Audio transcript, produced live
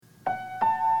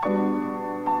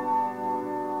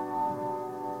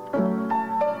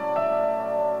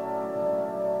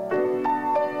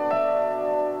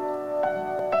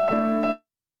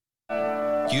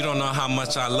how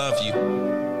much I love you.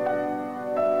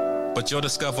 But you'll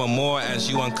discover more as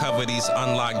you uncover these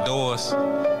unlocked doors.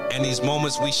 And these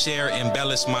moments we share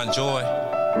embellish my joy.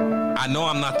 I know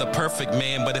I'm not the perfect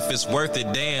man, but if it's worth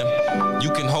it, damn, you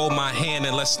can hold my hand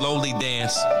and let's slowly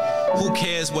dance. Who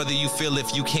cares whether you feel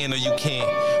if you can or you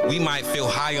can't? We might feel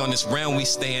high on this realm we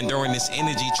stand during this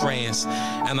energy trance.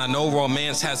 And I know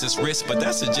romance has its risks, but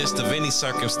that's the gist of any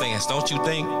circumstance, don't you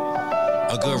think?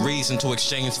 A good reason to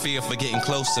exchange fear for getting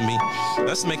close to me.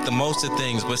 Let's make the most of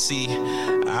things, but see,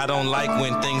 I don't like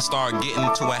when things start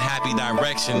getting to a happy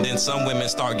direction. Then some women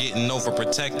start getting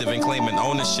overprotective and claiming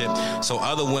ownership. So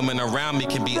other women around me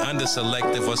can be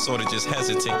under-selective or sort of just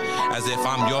hesitant. As if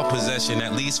I'm your possession,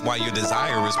 at least while your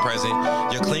desire is present.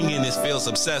 Your clinginess feels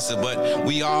obsessive, but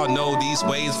we all know these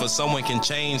ways for someone can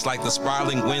change like the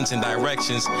spiraling winds and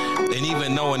directions. And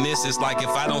even knowing this, it's like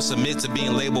if I don't submit to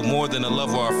being labeled more than a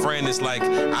lover or a friend, it's like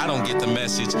I don't get the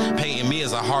message. Painting me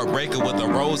as a heartbreaker with a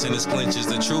rose in his clenches.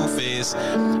 The truth is,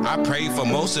 I prayed for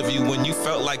most of you when you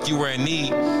felt like you were in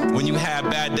need. When you had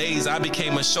bad days, I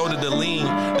became a shoulder to lean,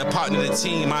 the partner to the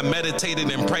team. I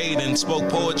meditated and prayed and spoke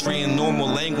poetry in normal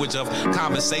language of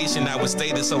conversation that was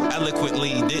stated so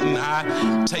eloquently. Didn't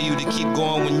I tell you to keep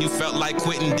going when you felt like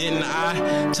quitting? Didn't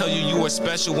I tell you you were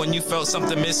special when you felt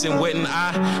something missing? Wouldn't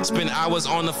I spend hours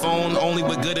on the phone only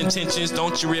with good intentions?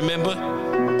 Don't you remember?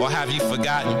 Or have you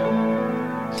forgotten?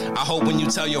 I hope when you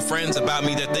tell your friends about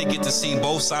me that they get to see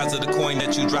both sides of the coin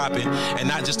that you dropping, and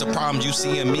not just the problems you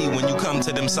see in me when you come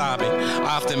to them sobbing.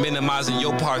 Often minimizing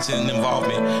your parts in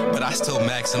involvement, but I still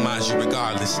maximize you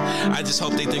regardless. I just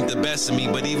hope they think the best of me,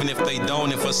 but even if they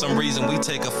don't, and for some reason we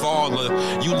take a fall or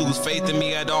you lose faith in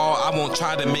me at all, I won't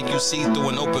try to make you see through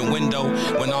an open window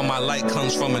when all my light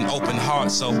comes from an open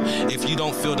heart. So if you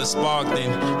don't feel the spark,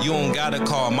 then you don't gotta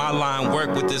call. My line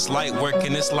work with this light work,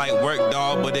 and this light work,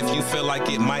 dog. But if you feel like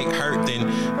it might hurt,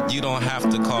 then you don't have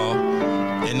to call.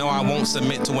 And no, I won't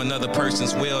submit to another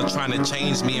person's will, trying to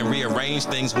change me and rearrange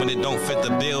things when it don't fit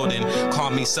the build, and call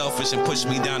me selfish and push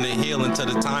me down the hill until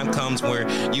the time comes where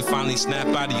you finally snap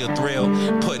out of your thrill,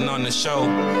 putting on the show.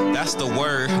 That's the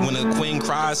word. When a queen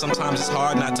cries, sometimes it's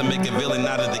hard not to make a villain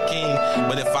out of the king.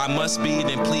 But if I must be,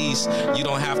 then please, you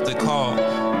don't have to call.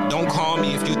 Don't call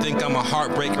me if you think I'm a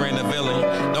heartbreaker and a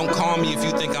villain. Don't call me if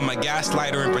you think I'm a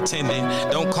gaslighter and pretending.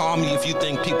 Don't call me if you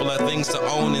think people are things to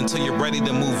own until you're ready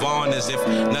to move on, as if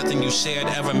nothing you shared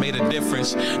ever made a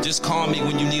difference. Just call me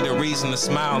when you need a reason to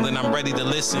smile, then I'm ready to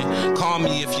listen. Call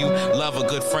me if you love a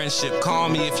good friendship. Call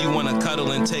me if you want to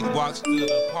cuddle and take walks through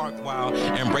the park while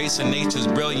embracing nature's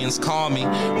brilliance. Call me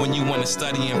when you want to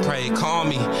study and pray. Call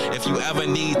me if you ever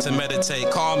need to meditate.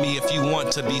 Call me if you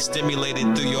want to be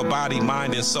stimulated through your body,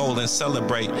 mind, and soul and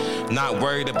celebrate. Not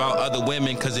worried about other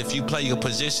women, cause if you play your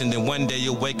position, then one day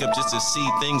you'll wake up just to see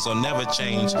things will never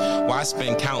change. Why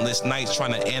spend countless nights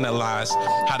trying to analyze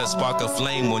how to spark a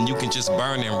flame when you can just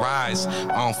burn and rise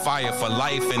on fire for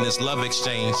life in this love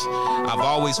exchange? I've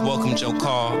always welcomed your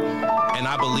call, and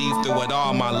I believe through it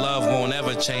all my love won't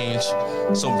ever change.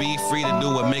 So be free to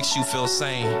do what makes you feel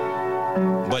sane,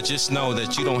 but just know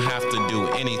that you don't have to do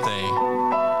anything.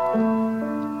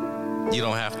 You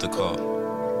don't have to call.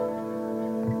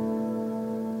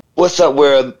 What's up,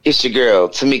 world? It's your girl,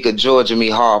 Tamika Georgia Me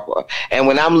Harper. And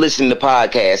when I'm listening to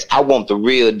podcasts, I want the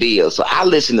real deal. So I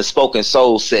listen to Spoken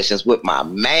Soul Sessions with my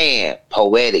man,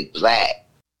 Poetic Black.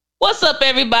 What's up,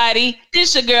 everybody?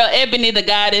 This your girl, Ebony the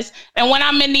Goddess. And when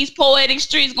I'm in these poetic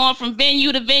streets going from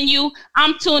venue to venue,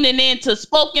 I'm tuning in to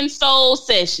Spoken Soul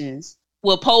Sessions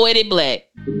with Poetic Black.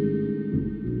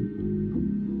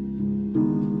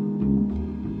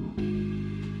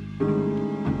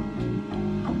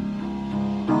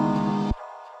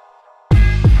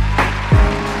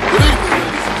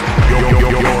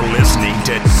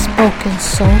 Spoken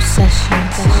Soul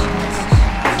Sessions.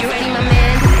 You ready, my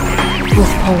man? With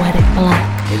Poetic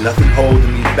Black. Ain't nothing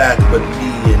holding me back but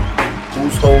me, and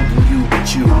who's holding you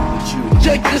but you?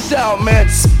 Check this out, man.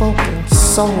 Spoken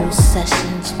Soul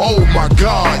Sessions. Oh my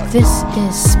God. This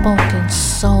is Spoken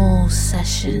Soul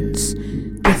Sessions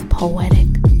with Poetic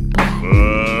Black.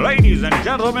 Ladies and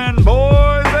gentlemen,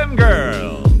 boys and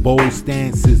girls. Bold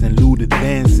stances and looted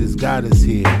dances got us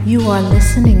here. You are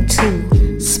listening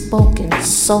to Spoken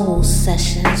Soul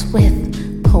Sessions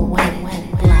with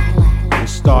Poetic Black. We'll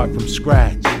start from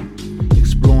scratch,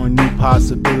 exploring new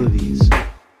possibilities.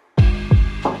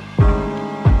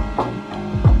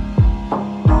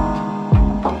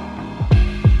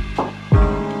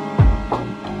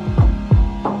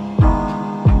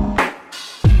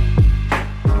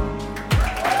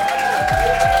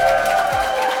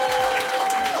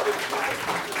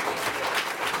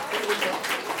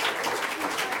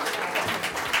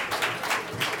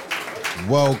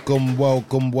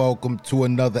 welcome to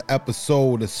another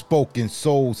episode of Spoken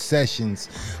Soul Sessions.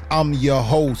 I'm your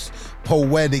host,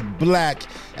 Poetic Black,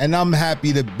 and I'm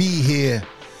happy to be here.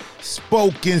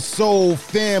 Spoken Soul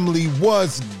family,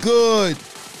 what's good?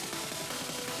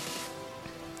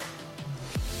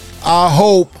 I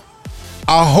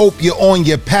hope you're on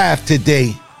your path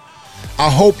today. I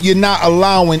hope you're not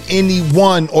allowing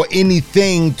anyone or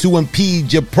anything to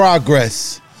impede your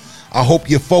progress. I hope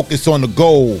you're focused on the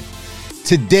goal.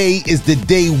 Today is the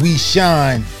day we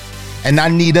shine, and I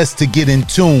need us to get in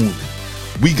tune.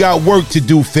 We got work to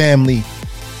do, family,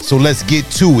 so let's get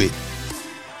to it.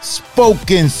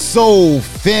 Spoken Soul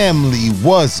family,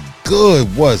 what's good?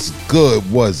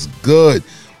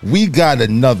 We got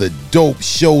another dope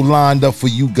show lined up for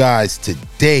you guys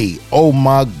today. Oh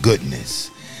my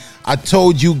goodness. I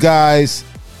told you guys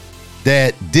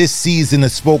that this season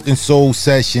of Spoken Soul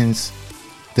Sessions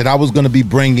that I was going to be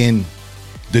bringing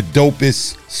the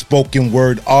dopest spoken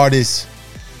word artists,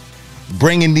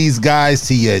 bringing these guys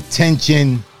to your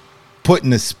attention,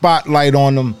 putting a spotlight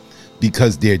on them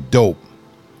because they're dope.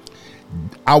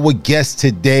 Our guest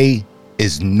today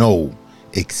is no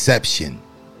exception.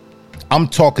 I'm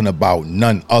talking about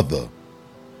none other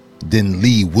than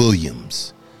Lee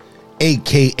Williams,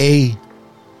 aka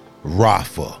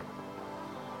Rapha.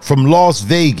 From Las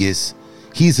Vegas,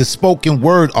 he's a spoken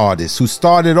word artist who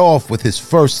started off with his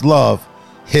first love,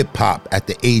 hip-hop, at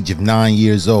the age of 9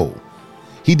 years old.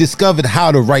 He discovered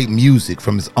how to write music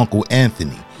from his uncle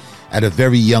Anthony at a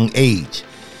very young age,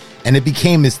 and it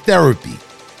became his therapy.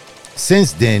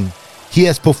 Since then, he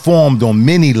has performed on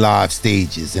many live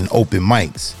stages and open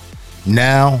mics.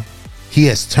 Now, he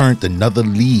has turned another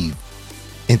leaf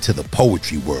into the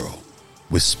poetry world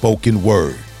with spoken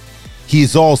word. He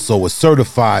is also a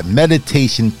certified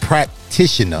meditation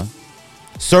practitioner,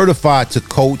 certified to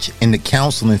coach in the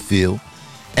counseling field,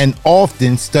 and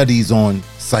often studies on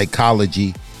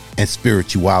psychology and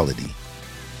spirituality.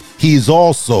 He is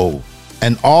also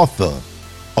an author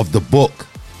of the book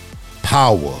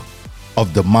Power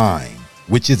of the Mind,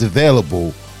 which is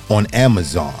available on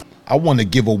Amazon. I want to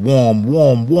give a warm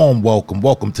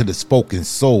welcome to the Spoken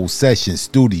Soul Session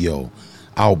studio,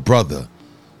 our brother,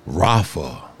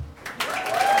 Rapha.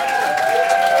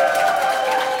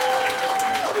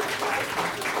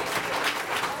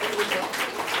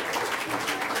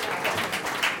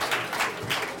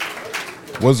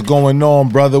 What's going on,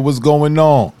 brother? What's going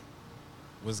on?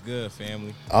 What's good,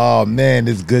 family? Oh, man,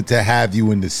 it's good to have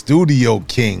you in the studio,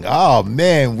 King. Oh,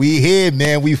 man, we here,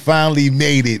 man. We finally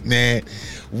made it, man.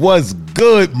 What's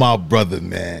good, my brother,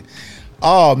 man?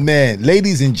 Oh, man,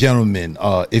 ladies and gentlemen,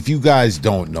 if you guys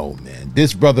don't know, man,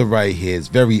 this brother right here is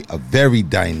a very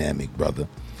dynamic brother.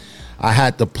 I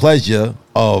had the pleasure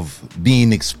of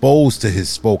being exposed to his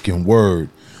spoken word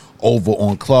over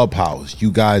on Clubhouse.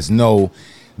 You guys know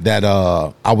that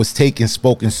I was taking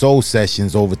Spoken Soul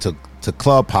Sessions over to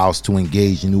Clubhouse to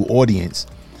engage a new audience,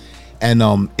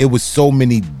 and it was so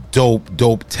many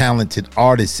dope talented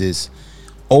artists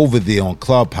over there on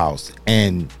Clubhouse.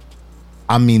 And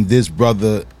I mean, this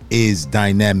brother is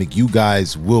dynamic. You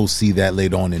guys will see that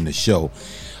later on in the show,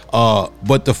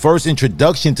 but the first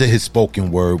introduction to his spoken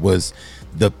word was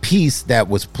the piece that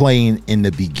was playing in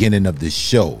the beginning of the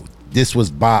show. This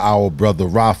was by our brother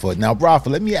Rapha. Now, Rapha,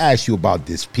 let me ask you about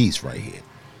this piece right here.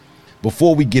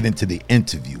 Before we get into the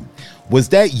interview, was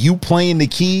that you playing the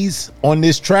keys on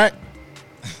this track?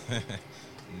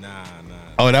 Nah.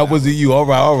 Oh, that wasn't you. All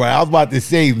right. I was about to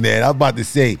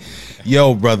say,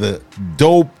 yo, brother,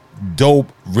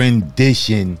 dope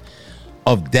rendition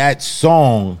of that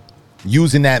song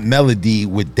using that melody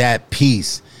with that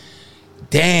piece.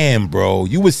 Damn, bro,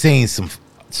 you was saying some...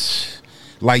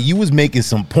 Like, you was making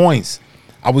some points.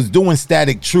 I was doing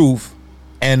Static Truth,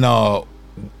 and a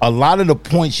lot of the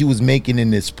points you was making in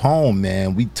this poem,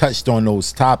 man, we touched on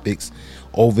those topics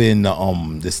over in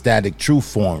the Static Truth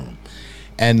forum.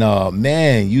 And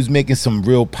man, you was making some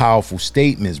real powerful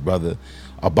statements, brother,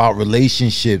 about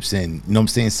relationships, and you know what I'm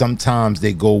saying, sometimes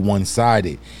they go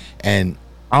one-sided. And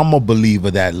I'm a believer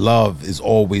that love is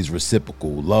always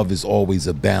reciprocal. Love is always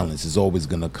a balance. It's always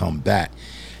gonna come back.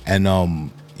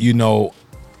 And you know,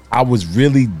 I was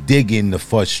really digging the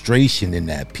frustration in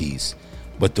that piece,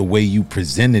 but the way you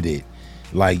presented it,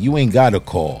 like, you ain't got a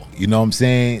call, you know what I'm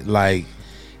saying? Like,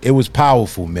 it was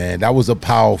powerful, man. That was a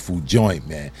powerful joint,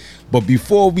 man. But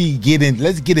before we get in,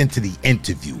 let's get into the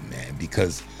interview, man,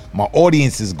 because my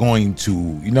audience is going to,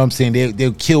 you know what I'm saying,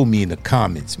 they'll kill me in the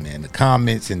comments, man, the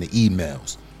comments and the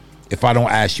emails, if I don't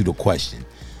ask you the question.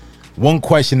 One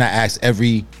question I ask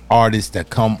every artist that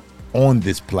come on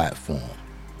this platform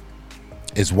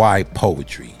is, why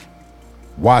poetry?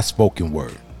 Why spoken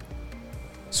word?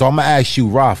 So I'm gonna ask you,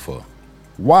 Rapha,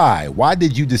 why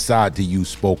did you decide to use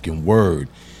spoken word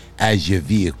as your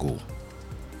vehicle?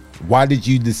 Why did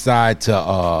you decide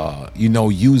to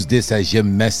use this as your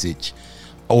message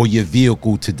or your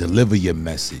vehicle to deliver your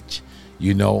message?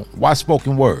 Why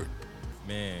spoken word?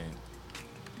 Man,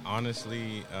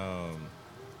 honestly,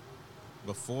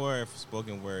 before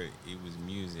spoken word, it was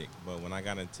music. But when I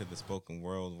got into the spoken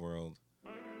word world,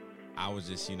 I was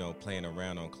just, playing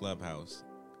around on Clubhouse.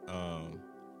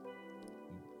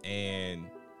 And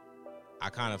I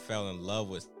kind of fell in love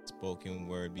with spoken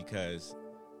word because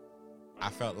I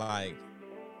felt like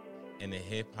in the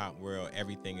hip hop world,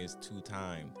 everything is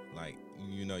two-timed. Like,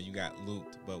 you got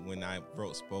looped. But when I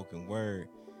wrote spoken word,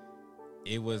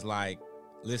 it was like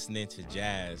listening to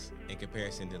jazz in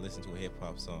comparison to listening to a hip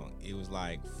hop song. It was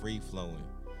like free flowing.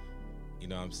 You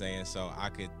know what I'm saying? So I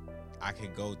could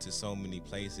go to so many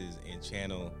places and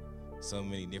channel so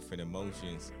many different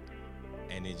emotions,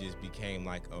 and it just became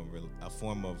like a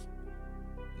form of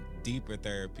deeper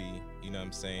therapy. You know what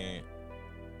I'm saying?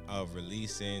 Of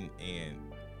releasing and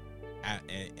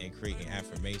creating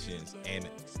affirmations, and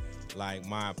like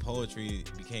my poetry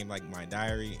became like my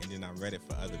diary, and then I read it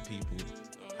for other people.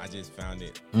 I just found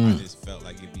it. I just felt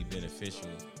like it'd be beneficial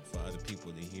for other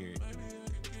people to hear it.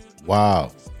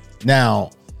 Wow. Now,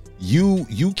 you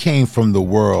came from the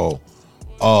world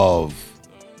of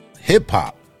hip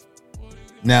hop.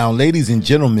 Now, ladies and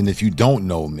gentlemen, if you don't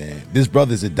know, man, this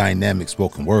brother's a dynamic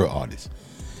spoken word artist,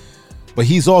 but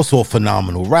he's also a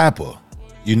phenomenal rapper.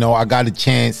 I got a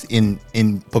chance in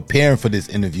preparing for this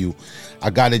interview,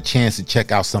 I got a chance to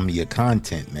check out some of your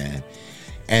content, man.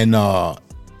 And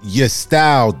your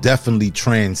style definitely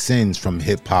transcends from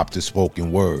hip hop to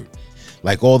spoken word.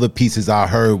 Like, all the pieces I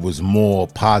heard was more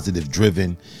positive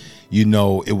driven.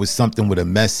 It was something with a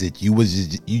message.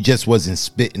 You just wasn't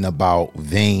spitting about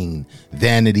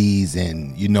vanities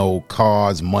and,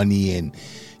 cars, money, and,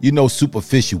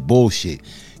 superficial bullshit.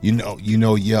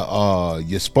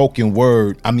 Your spoken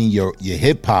word, your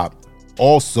hip hop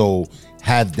also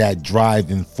have that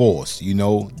driving force,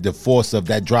 the force of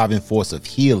that driving force of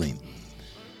healing.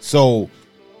 So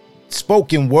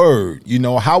spoken word,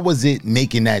 how was it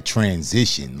making that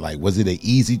transition? Like, was it an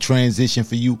easy transition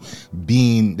for you,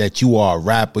 being that you are a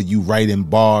rapper, you write in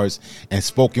bars, and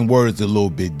spoken word is a little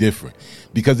bit different?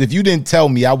 Because if you didn't tell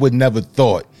me, I would never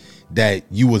thought that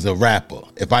you was a rapper.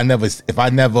 If I never,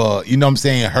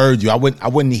 heard you, I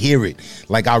wouldn't hear it.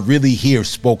 Like, I really hear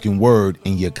spoken word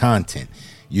in your content.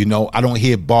 I don't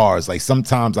hear bars. Like,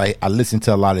 sometimes I listen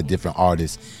to a lot of different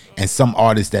artists, and some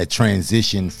artists that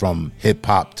transition from hip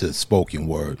hop to spoken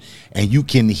word, and you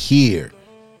can hear,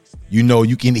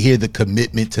 you can hear the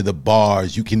commitment to the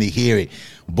bars, you can hear it.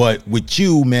 But with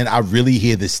you, man, I really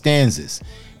hear the stanzas,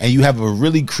 and you have a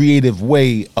really creative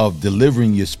way of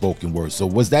delivering your spoken word. So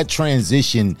was that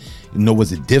transition,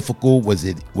 was it difficult? Was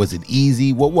it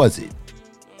easy? What was it?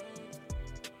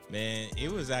 Man,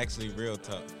 it was actually real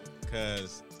tough,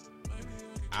 because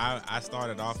I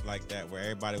started off like that, where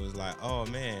everybody was like, "Oh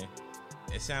man,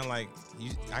 it sounded like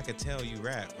you. I could tell you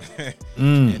rap."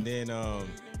 And then I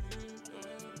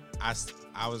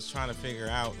was trying to figure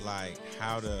out like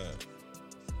how to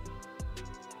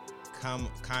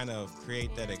kind of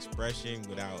create that expression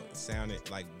without sounding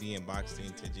like being boxed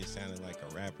into just sounding like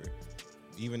a rapper.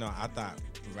 Even though I thought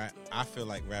I feel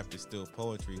like rap is still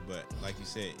poetry, but like you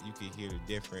said, you could hear the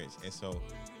difference. And so,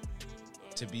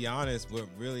 to be honest, what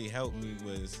really helped me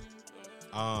was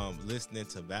listening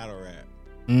to battle rap.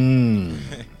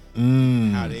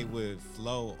 How they would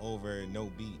flow over no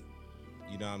beat.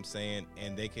 You know what I'm saying?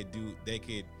 And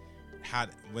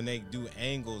when they do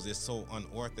angles, it's so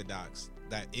unorthodox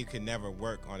that it could never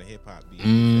work on a hip hop beat.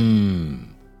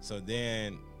 So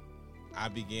then I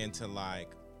began to like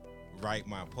write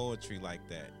my poetry like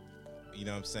that. You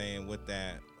know what I'm saying? With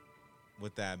that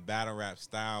battle rap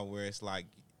style, where it's like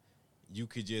you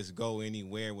could just go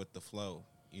anywhere with the flow,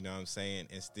 you know what I'm saying,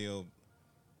 and still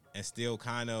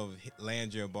kind of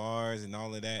land your bars and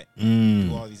all of that, do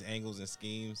all these angles and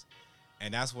schemes.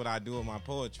 And that's what I do with my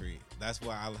poetry. That's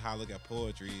how I look at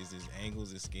poetry, is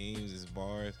angles and schemes, is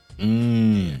bars,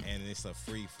 and it's a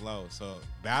free flow. So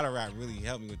battle rap really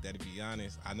helped me with that, to be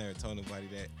honest. I never told nobody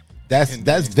that.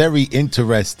 That's very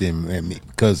interesting, man,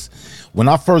 because when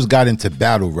I first got into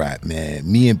battle rap, man,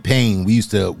 me and Payne, we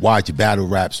used to watch battle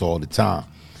raps all the time.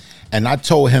 And I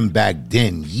told him back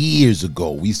then, years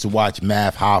ago, we used to watch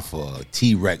Math Hoffa,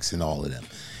 T-Rex, and all of them.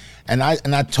 And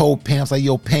I told Payne, I was like,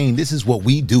 yo, Payne, this is what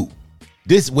we do.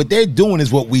 What they're doing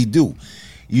is what we do.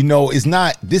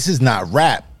 This is not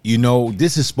rap,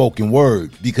 this is spoken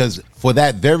word. Because for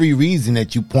that very reason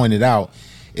that you pointed out,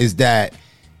 is that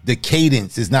the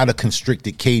cadence is not a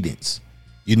constricted cadence.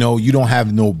 You know, you don't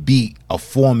have no beat, a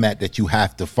format that you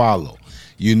have to follow,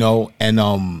 you know, and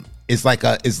it's like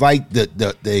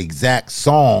the exact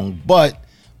song, but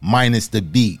minus the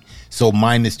beat. So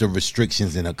minus the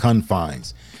restrictions and the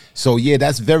confines. So yeah,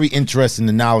 that's very interesting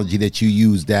analogy that you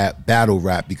use, that battle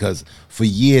rap, because for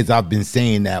years I've been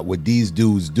saying that what these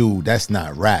dudes do, that's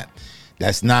not rap.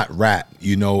 That's not rap,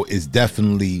 you know, it's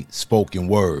definitely spoken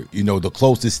word. You know, the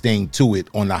closest thing to it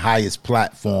on the highest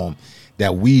platform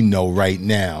that we know right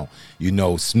now, you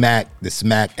know, the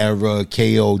Smack era,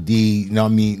 KOD, you know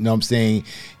what I mean? You know what I'm saying?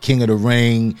 King of the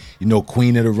Ring, you know,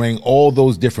 Queen of the Ring, all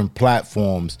those different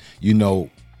platforms, you know,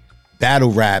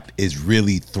 battle rap is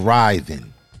really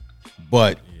thriving.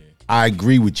 But I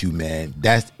agree with you, man.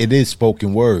 It is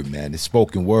spoken word, man. It's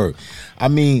spoken word. I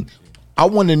mean, I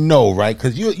want to know, right?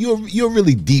 Because you're a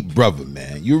really deep brother,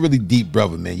 man. You're a really deep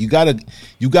brother, man. You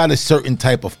got a certain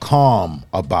type of calm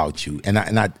about you, and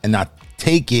I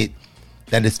take it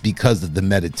that it's because of the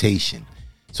meditation.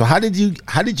 So how did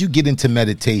you get into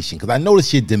meditation? Because I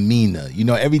notice your demeanor. You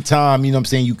know, every time, you know what I'm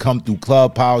saying, you come through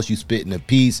Clubhouse, you spit in a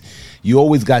piece, you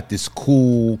always got this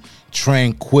cool,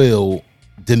 tranquil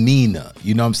demeanor.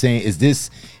 You know what I'm saying? Is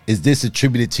this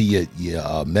attributed to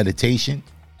your meditation?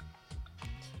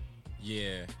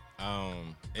 Yeah,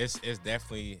 it's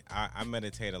definitely, I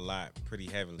meditate a lot, pretty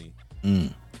heavily.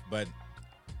 But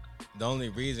the only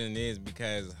reason is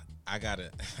because I got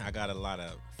a lot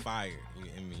of fire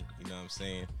in me. You know what I'm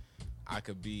saying? I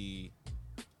could be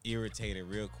irritated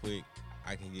real quick.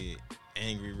 I can get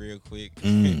angry real quick.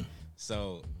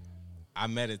 So I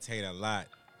meditate a lot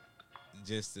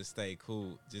just to stay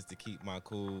cool, just to keep my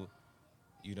cool.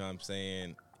 You know what I'm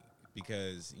saying?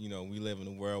 Because, you know, we live in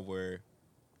a world where,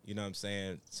 you know what I'm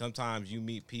saying, sometimes you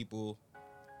meet people,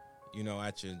 you know,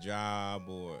 at your job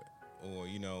or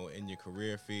you know, in your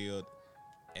career field,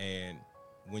 and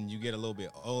when you get a little bit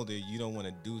older, you don't want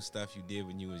to do stuff you did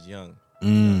when you was young. You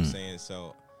know what I'm saying?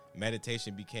 So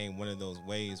meditation became one of those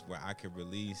ways where I could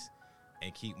release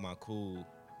and keep my cool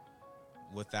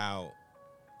without,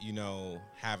 you know,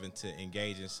 having to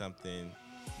engage in something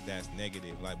that's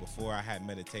negative. Like before I had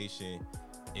meditation,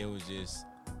 it was just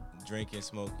drinking,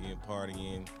 smoking,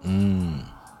 partying,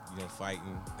 you know,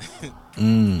 fighting,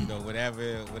 you know,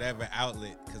 whatever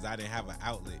outlet, because I didn't have an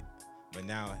outlet. But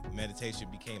now meditation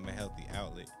became a healthy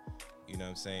outlet. You know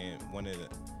what I'm saying? One of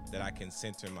that I can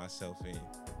center myself in,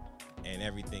 and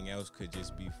everything else could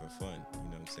just be for fun. You know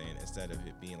what I'm saying? Instead of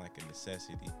it being like a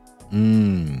necessity.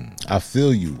 I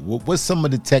feel you. What's some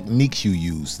of the techniques you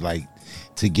use, like,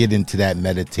 to get into that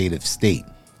meditative state?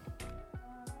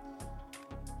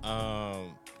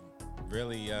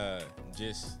 Really,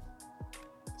 just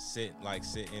sitting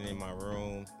in my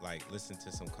room, like listen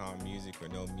to some calm music or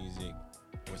no music,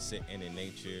 or sitting in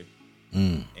nature,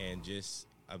 and just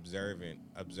observing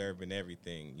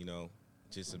everything, you know,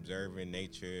 just observing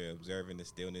nature, observing the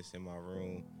stillness in my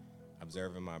room,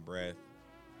 observing my breath,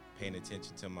 paying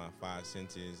attention to my five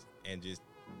senses, and just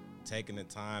taking the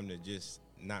time to just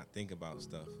not think about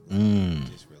stuff,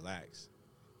 just relax.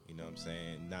 You know what I'm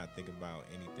saying? Not think about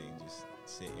anything, just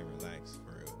sit and relax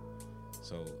for real.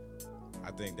 So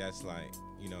I think that's like,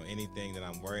 you know, anything that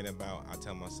I'm worried about, I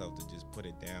tell myself to just put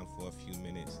it down for a few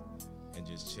minutes and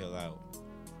just chill out.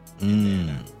 And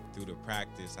then through the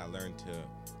practice, I learned to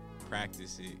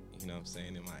practice it, you know what I'm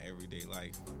saying, in my everyday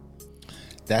life.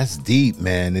 That's deep,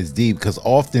 man. It's deep because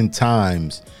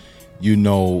oftentimes, you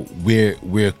know,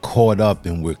 we're caught up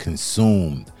and we're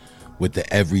consumed with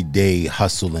the everyday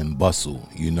hustle and bustle.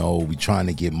 You know, we trying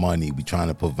to get money, we trying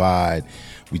to provide,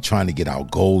 we trying to get our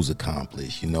goals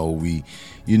accomplished. You know,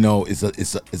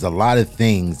 it's a lot of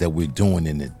things that we're doing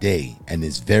in a day, and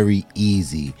it's very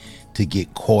easy to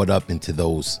get caught up into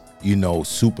those, you know,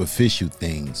 superficial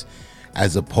things,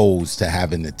 as opposed to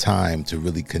having the time to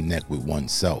really connect with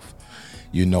oneself.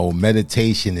 You know,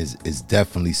 meditation is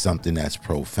definitely something that's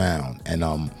profound. And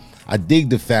I dig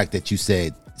the fact that you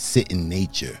said sit in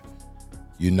nature.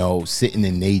 You know, sitting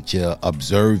in nature,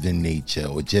 observing nature,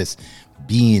 or just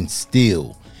being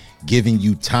still, giving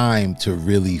you time to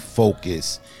really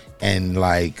focus and,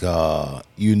 like,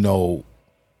 you know,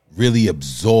 really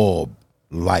absorb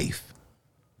life.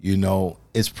 You know,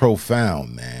 it's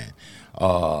profound, man.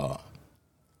 A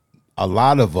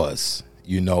lot of us,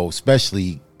 you know,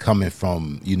 especially coming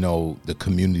from, you know, the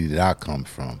community that I come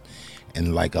from,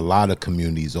 and like a lot of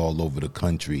communities all over the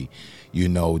country, you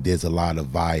know, there's a lot of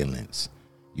violence.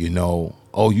 You know,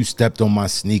 oh, you stepped on my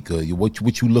sneaker.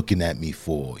 What you looking at me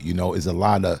for? You know, it's a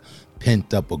lot of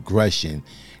pent up aggression,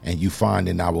 and you find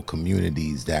in our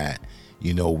communities that,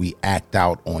 you know, we act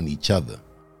out on each other.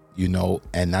 You know,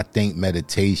 and I think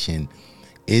meditation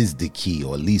is the key,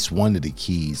 or at least one of the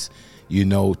keys, you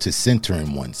know, to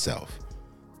centering oneself,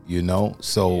 you know?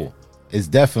 So it's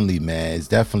definitely, man, it's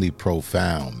definitely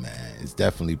profound, man. It's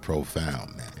definitely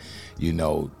profound, man. You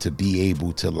know, to be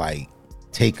able to like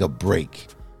take a break,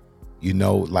 you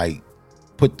know, like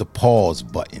put the pause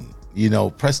button, you know,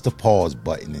 press the pause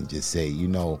button and just say, you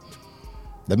know,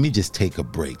 let me just take a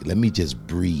break. Let me just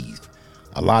breathe.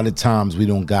 A lot of times we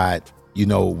don't got, you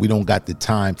know, we don't got the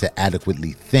time to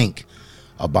adequately think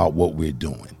about what we're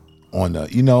doing on a,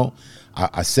 you know,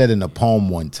 I said in a poem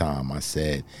one time, I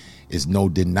said, it's no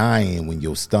denying when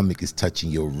your stomach is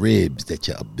touching your ribs that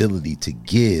your ability to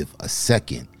give a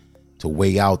second to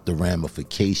weigh out the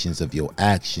ramifications of your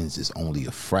actions is only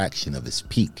a fraction of its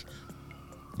peak,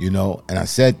 you know? And I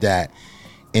said that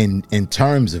in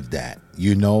terms of that,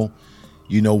 you know,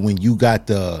 when you got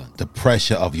the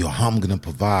pressure of, yo, how I'm going to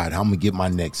provide, how I'm going to get my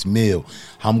next meal,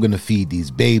 how I'm going to feed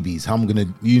these babies, how I'm going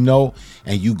to, you know,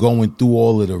 and you going through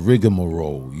all of the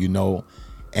rigmarole, you know.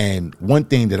 And one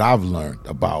thing that I've learned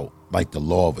about like the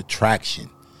law of attraction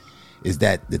is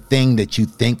that the thing that you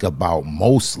think about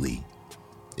mostly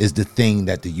is the thing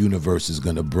that the universe is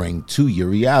going to bring to your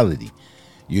reality.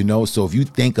 You know, so if you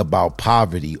think about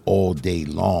poverty all day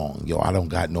long, yo, I don't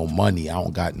got no money,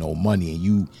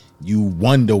 and you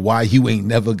wonder why you ain't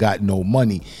never got no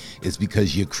money, it's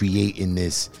because you're creating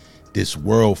this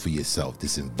world for yourself,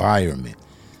 this environment.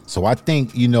 So I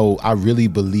think, you know, I really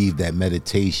believe that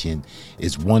meditation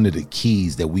is one of the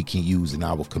keys that we can use in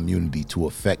our community to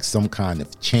affect some kind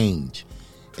of change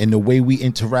in the way we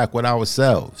interact with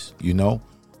ourselves, you know.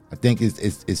 I think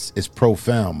it's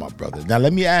profound, my brother. Now,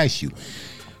 let me ask you,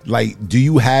 like, do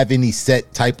you have any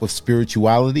set type of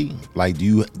spirituality? Like, do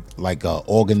you like a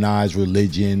organized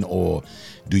religion, or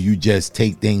do you just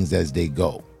take things as they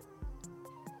go?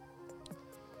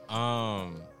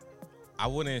 I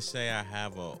wouldn't say I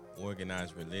have a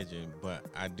organized religion, but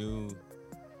I do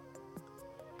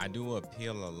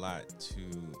appeal a lot to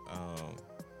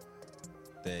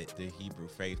the Hebrew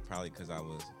faith, probably because I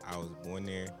was born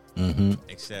there. Mm-hmm.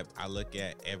 Except I look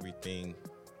at everything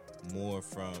more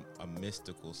from a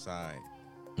mystical side.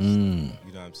 Mm.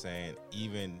 You know what I'm saying?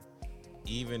 Even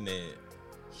the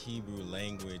Hebrew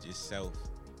language itself,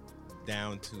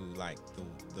 down to like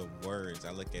the words,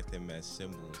 I look at them as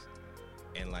symbols,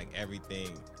 and like everything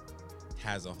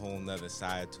has a whole nother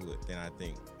side to it than I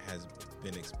think has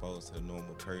been exposed to a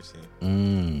normal person.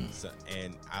 So,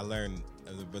 and I learned,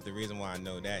 but the reason why I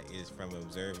know that is from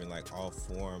observing like all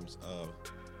forms of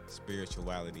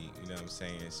spirituality. You know what I'm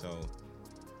saying? So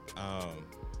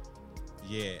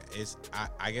yeah, it's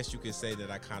I guess you could say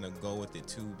that I kind of go with it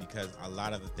too, because a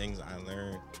lot of the things I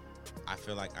learn, I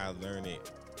feel like I learn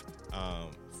it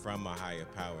from a higher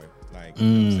power. Like, you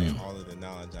know what I'm saying, all of the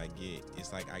knowledge I get,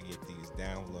 it's like I get these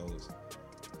downloads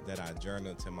that I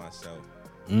journal to myself.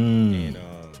 And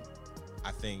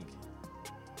I think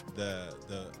the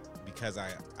because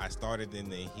I started in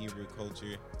the Hebrew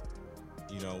culture,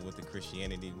 you know, with the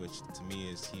Christianity, which to me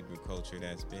is Hebrew culture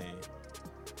that's been,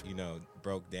 you know,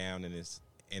 broke down in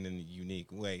a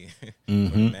unique way for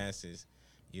the masses.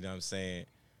 You know what I'm saying?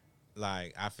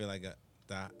 Like, I feel like a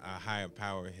higher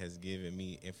power has given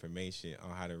me information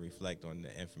on how to reflect on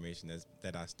the information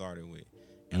that I started with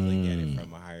and look at it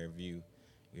from a higher view.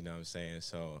 You know what I'm saying?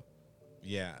 So,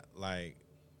 yeah, like,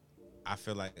 I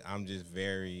feel like I'm just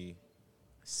very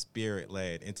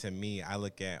spirit-led. And to me, I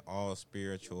look at all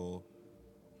spiritual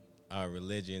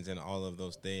religions and all of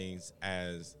those things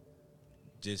as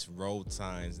just road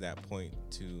signs that point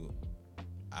to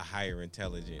a higher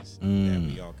intelligence that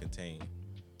we all contain.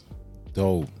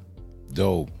 Dope.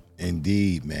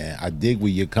 Indeed, man. I dig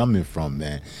where you're coming from,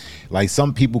 man. Like,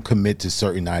 some people commit to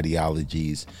certain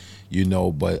ideologies, you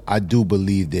know, but I do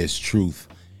believe there's truth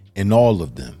in all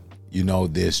of them. You know,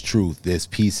 there's truth. There's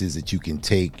pieces that you can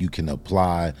take, you can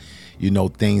apply, you know,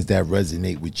 things that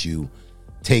resonate with you.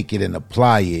 Take it and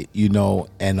apply it, you know,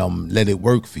 and let it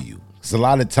work for you. Because a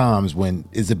lot of times when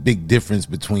there's a big difference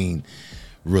between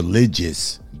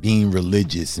being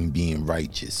religious and being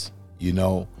righteous, you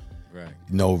know. Right.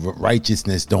 You know,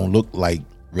 righteousness don't look like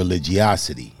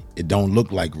religiosity. It don't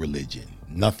look like religion.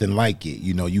 Nothing like it.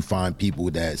 You know, you find people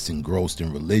that's engrossed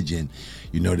in religion,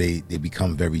 you know, they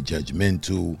become very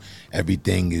judgmental.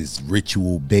 Everything is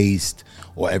ritual based,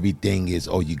 or everything is,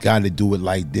 oh, you got to do it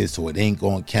like this or it ain't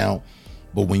going to count.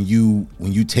 But when you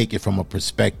take it from a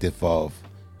perspective of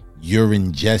you're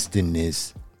ingesting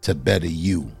this to better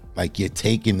you, like you're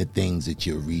taking the things that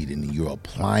you're reading and you're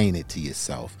applying it to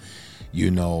yourself, you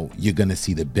know, you're going to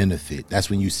see the benefit. That's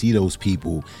when you see those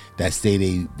people that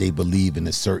say they believe in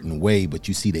a certain way, but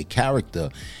you see their character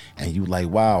and you like,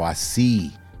 wow, I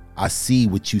see I see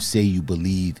what you say you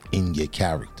believe in your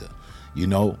character, you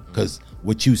know, because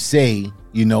what you say,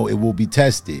 you know, it will be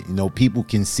tested. You know, people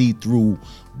can see through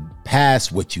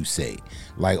past what you say.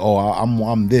 Like, oh,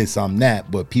 I'm this, I'm that,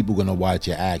 but people gonna watch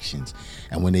your actions.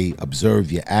 And when they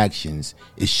observe your actions,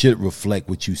 it should reflect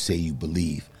what you say you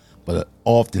believe. But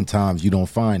oftentimes you don't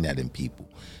find that in people.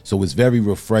 So it's very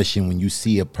refreshing when you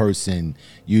see a person,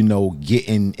 you know,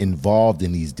 getting involved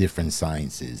in these different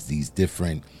sciences, these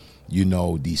different, you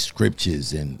know, these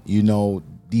scriptures and, you know,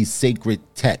 these sacred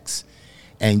texts,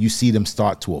 and you see them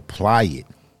start to apply it.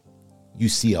 You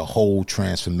see a whole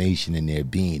transformation in their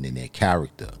being, in their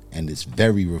character. And it's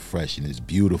very refreshing. It's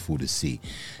beautiful to see,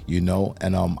 you know,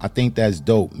 and I think that's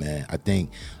dope, man. I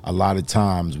think a lot of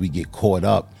times we get caught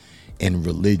up in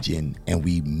religion and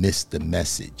we miss the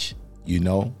message. You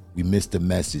know, we miss the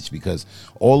message because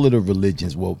all of the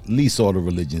religions, well, at least all the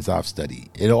religions I've studied,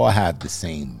 it all have the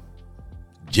same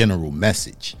general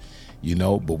message, you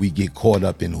know, but we get caught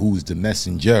up in who's the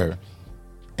messenger,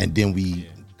 and then we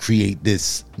create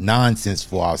this nonsense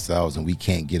for ourselves and we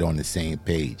can't get on the same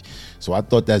page. So I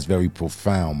thought that's very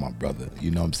profound, my brother.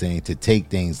 You know what I'm saying? To take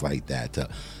things like that,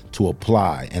 to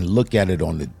apply and look at it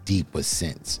on the deeper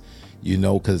sense, you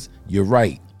know, because you're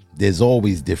right. There's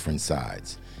always different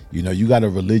sides. You know, you got a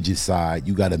religious side,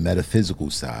 you got a metaphysical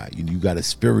side, you got a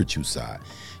spiritual side,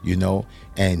 you know,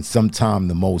 and sometime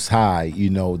the Most High, you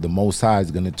know, the Most High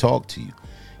is going to talk to you.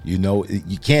 You know,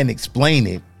 you can't explain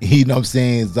it. You know what I'm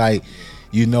saying? It's like,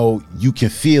 you know, you can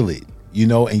feel it, you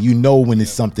know, and you know when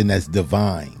it's something that's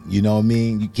divine. You know what I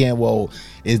mean? You can't, well,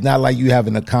 it's not like you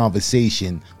having a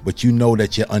conversation, but you know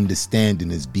that your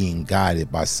understanding is being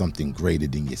guided by something greater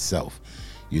than yourself.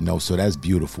 You know, so that's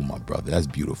beautiful, my brother. That's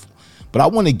beautiful. But I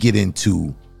want to get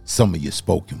into some of your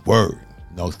spoken word,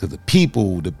 you know, because the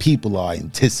people are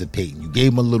anticipating. You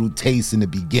gave them a little taste in the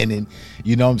beginning.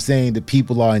 You know what I'm saying? The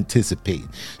people are anticipating.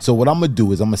 So what I'm gonna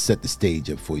do is I'm gonna set the stage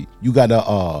up for you. You got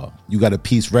a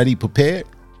piece ready, prepared?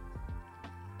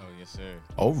 Oh yes, sir.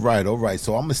 All right.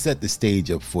 So I'm gonna set the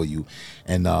stage up for you,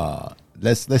 and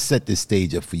let's set this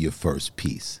stage up for your first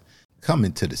piece.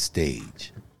 Coming to the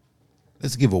stage,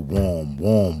 let's give a warm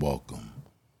welcome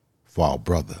for our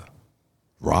brother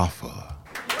Rapha.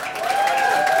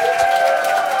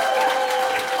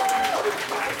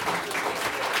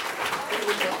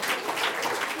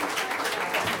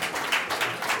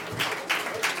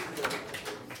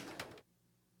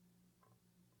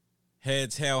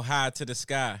 Heads held high to the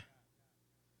sky.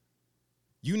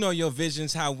 You know your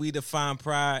vision's how we define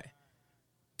pride.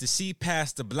 To see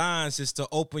past the blinds is to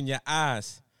open your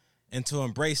eyes and to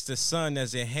embrace the sun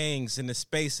as it hangs in the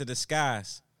space of the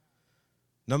skies.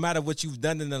 No matter what you've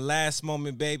done in the last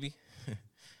moment, baby,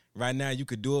 right now you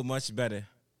could do it much better.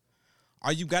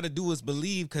 All you got to do is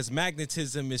believe, because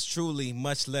magnetism is truly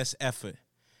much less effort.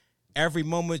 Every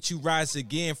moment you rise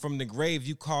again from the grave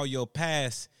you call your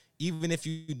past, even if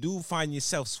you do find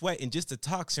yourself sweating just to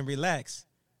talk and relax.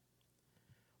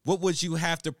 What would you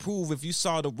have to prove if you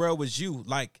saw the world was you?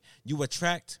 Like, you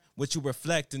attract what you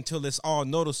reflect until it's all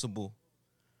noticeable.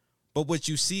 But what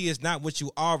you see is not what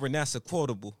you are, and that's a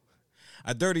quotable.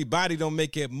 A dirty body don't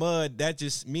make it mud. That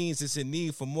just means it's in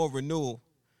need for more renewal.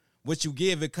 What you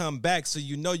give, it come back, so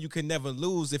you know you can never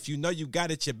lose. If you know you got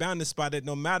it, you're bound to spot it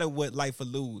no matter what life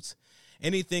eludes.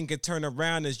 Anything can turn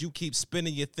around as you keep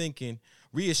spinning your thinking,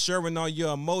 reassuring all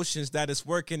your emotions that it's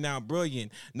working out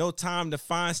brilliant. No time to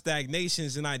find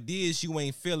stagnations and ideas you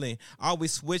ain't feeling.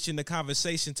 Always switching the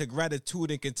conversation to gratitude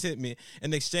and contentment,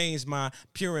 and exchange my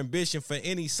pure ambition for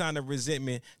any sign of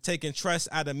resentment. Taking trust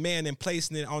out of man and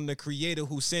placing it on the creator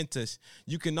who sent us.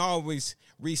 You can always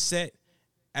reset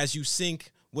as you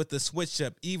sink with the switch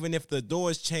up. Even if the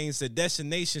doors change, the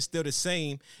destination's still the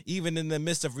same, even in the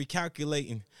midst of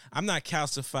recalculating. I'm not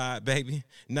calcified, baby.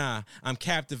 Nah, I'm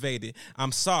captivated.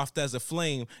 I'm soft as a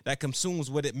flame that consumes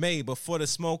what it may. Before the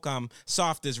smoke, I'm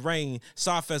soft as rain,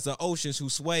 soft as the oceans who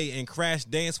sway and crash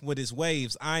dance with its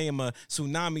waves. I am a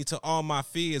tsunami to all my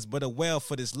fears, but a well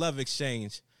for this love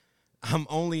exchange. I'm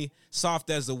only soft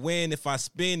as the wind. If I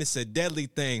spin, it's a deadly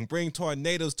thing. Bring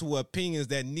tornadoes to opinions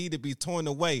that need to be torn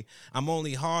away. I'm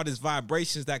only hard as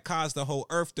vibrations that cause the whole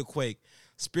earth to quake.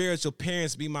 Spiritual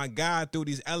parents be my guide through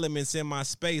these elements in my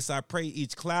space. I pray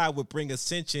each cloud would bring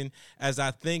ascension. As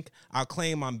I think, I'll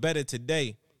claim I'm better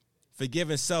today.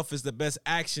 Forgiving self is the best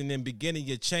action in beginning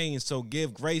your change. So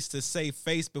give grace to save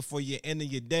face before you end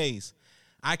your days.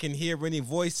 I can't hear any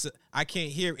voice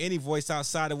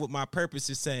outside of what my purpose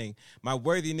is saying. My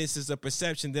worthiness is a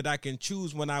perception that I can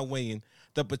choose when I weigh in.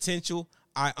 The potential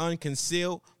I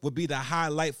unconceal would be the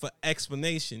highlight for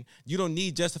explanation. You don't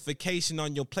need justification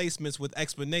on your placements with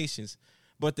explanations.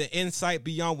 But the insight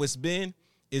beyond what's been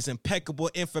is impeccable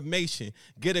information.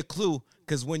 Get a clue,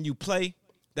 because when you play,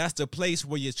 that's the place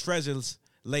where your treasures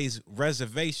lays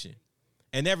reservation.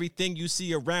 And everything you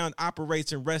see around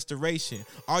operates in restoration.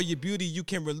 All your beauty you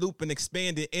can reloop and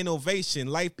expand in innovation.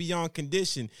 Life beyond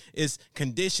condition is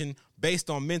conditioned based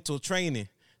on mental training.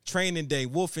 Training day,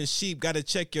 wolf and sheep, gotta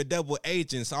check your double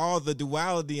agents. All the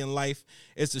duality in life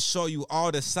is to show you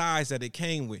all the sides that it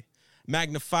came with.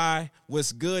 Magnify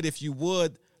what's good if you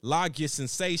would. Log your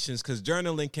sensations, because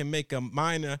journaling can make a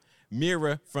minor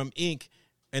mirror from ink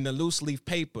and a loose leaf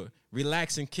paper.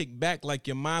 Relax and kick back like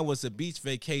your mind was a beach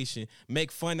vacation.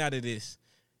 Make fun out of this.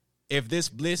 If this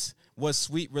bliss was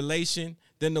sweet relation,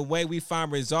 then the way we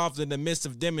find resolved in the midst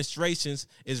of demonstrations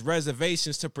is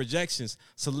reservations to projections.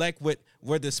 Select what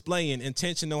we're displaying.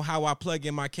 Intentional how I plug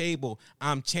in my cable.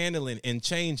 I'm channeling and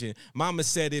changing. Mama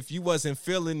said if you wasn't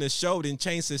feeling the show, then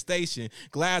change the station.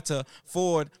 Glad to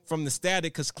forward from the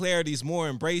static, because clarity's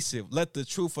more embracive. Let the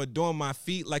truth adorn my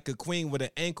feet like a queen with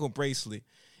an ankle bracelet.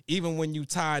 Even when you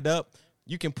tied up,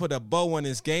 you can put a bow on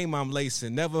this game I'm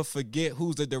lacing. Never forget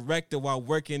who's the director while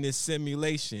working this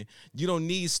simulation. You don't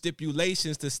need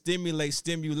stipulations to stimulate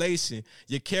stimulation.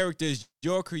 Your character is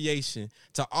your creation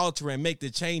to alter and make the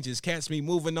changes. Catch me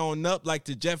moving on up like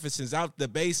the Jeffersons out the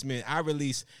basement. I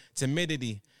release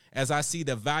timidity as I see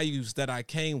the values that I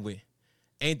came with.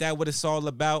 Ain't that what it's all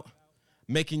about?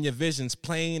 Making your visions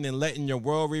plain and letting your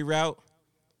world reroute.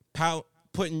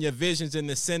 Putting your visions in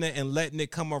the center and letting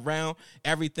it come around.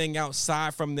 Everything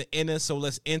outside from the inner, so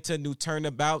let's enter new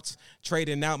turnabouts.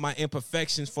 Trading out my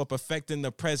imperfections for perfecting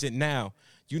the present now.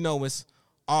 You know it's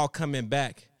all coming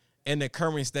back. And the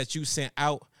currents that you sent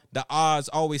out, the odds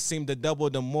always seem to double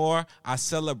the more I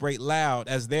celebrate loud.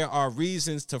 As there are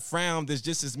reasons to frown, there's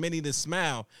just as many to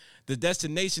smile. The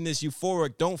destination is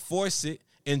euphoric, don't force it.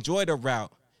 Enjoy the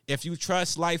route. If you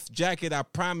trust life jacket, I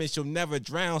promise you'll never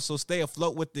drown. So stay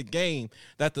afloat with the game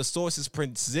that the source is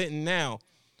presenting now.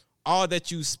 All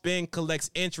that you spend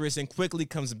collects interest and quickly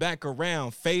comes back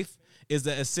around. Faith is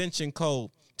the ascension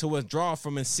code to withdraw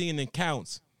from and seeing and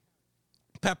counts.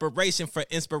 Preparation for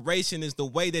inspiration is the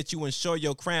way that you ensure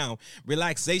your crown.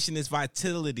 Relaxation is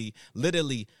vitality.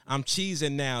 Literally, I'm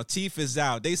cheesing now. Teeth is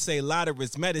out. They say laughter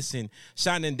is medicine,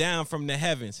 shining down from the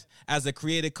heavens. As the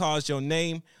creator calls your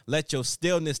name, let your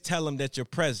stillness tell him that you're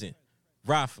present.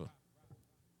 Rapha.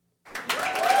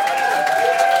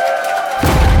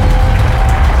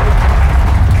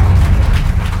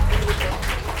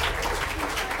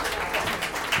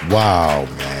 Wow,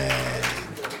 man.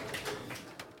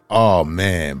 Oh,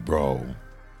 man, bro.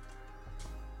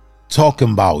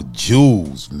 Talking about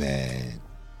jewels, man.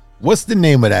 What's the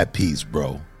name of that piece,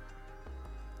 bro?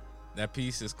 That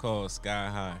piece is called Sky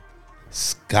High.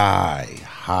 Sky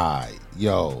High.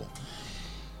 Yo,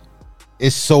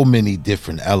 it's so many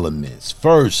different elements.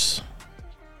 First,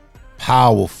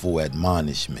 powerful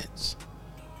admonishments.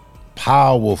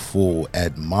 Powerful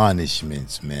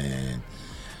admonishments, man.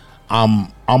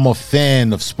 I'm a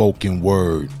fan of spoken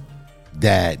word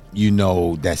that, you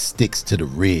know, that sticks to the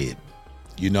rib.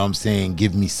 You know what I'm saying?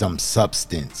 Give me some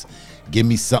substance. Give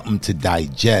me something to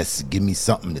digest. Give me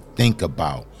something to think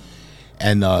about.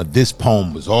 And this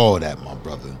poem was all that, my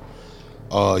brother.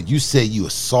 You said you were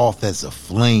soft as a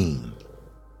flame.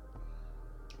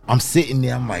 I'm sitting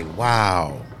there, I'm like,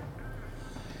 wow.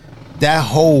 That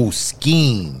whole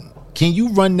scheme. Can you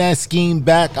run that scheme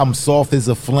back? I'm soft as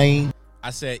a flame. I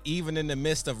said, even in the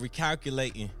midst of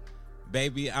recalculating,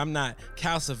 baby, I'm not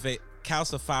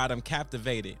calcified, I'm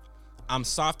captivated. I'm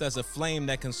soft as a flame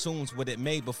that consumes what it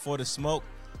made before the smoke.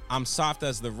 I'm soft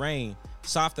as the rain,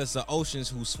 soft as the oceans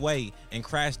who sway and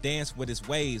crash dance with its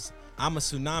waves. I'm a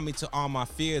tsunami to all my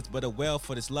fears, but a well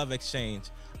for this love exchange.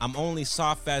 I'm only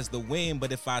soft as the wind,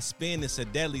 but if I spin, it's a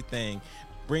deadly thing.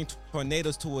 Bring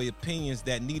tornadoes to opinions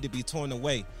that need to be torn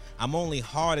away. I'm only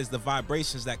hard as the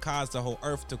vibrations that cause the whole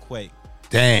earth to quake.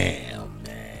 Damn,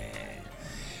 man.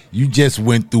 You just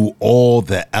went through all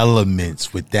the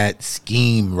elements with that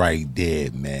scheme right there,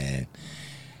 man.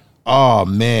 Oh,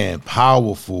 man.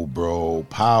 Powerful, bro.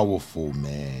 Powerful,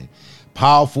 man.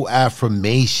 Powerful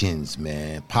affirmations,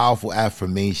 man. Powerful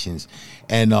affirmations.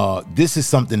 And this is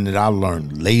something that I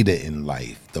learned later in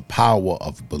life. The power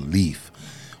of belief,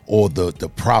 or the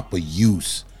proper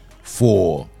use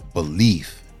for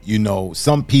belief. You know,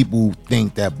 some people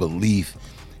think that belief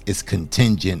is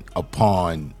contingent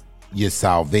upon your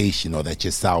salvation, or that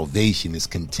your salvation is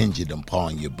contingent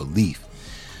upon your belief.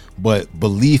 But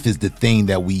belief is the thing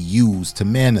that we use to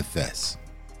manifest.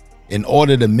 In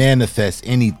order to manifest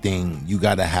anything, you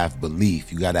got to have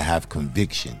belief. You got to have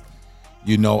conviction.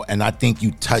 You know, and I think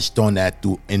you touched on that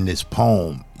in this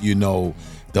poem, you know,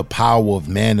 the power of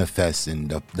manifesting,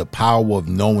 the power of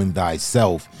knowing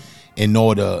thyself in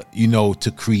order,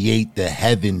 to create the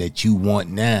heaven that you want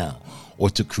now, or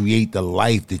to create the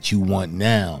life that you want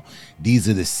now. These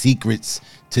are the secrets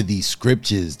to these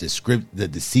scriptures, the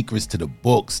secrets to the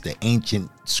books, the ancient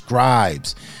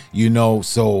scribes,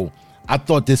 So I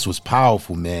thought this was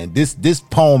powerful, man. This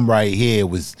poem right here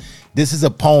this is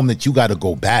a poem that you got to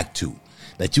go back to,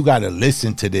 that you got to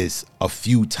listen to this a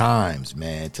few times,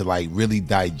 man, to like really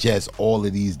digest all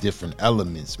of these different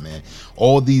elements, man,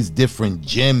 all these different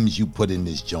gems you put in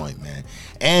this joint, man.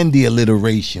 And the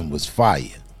alliteration was fire.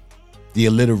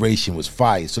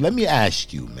 So let me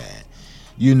ask you, man,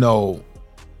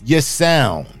 your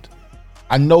sound.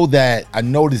 I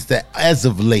noticed that as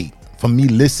of late, from me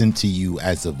listening to you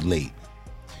as of late,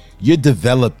 you're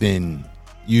developing,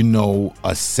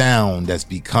 a sound that's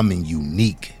becoming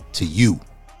unique to you.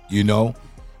 You're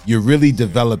really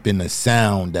developing a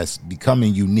sound that's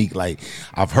becoming unique. Like,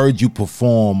 I've heard you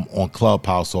perform on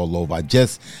Clubhouse all over. I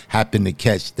just happened to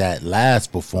catch that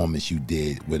last performance you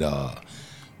did with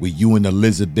you and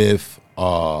Elizabeth.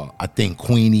 I think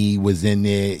Queenie was in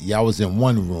there. Y'all was in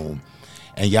one room,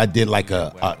 and y'all did like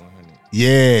that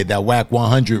Whack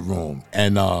 100 room,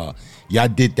 and y'all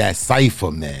did that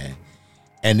cipher, man,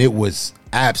 and it was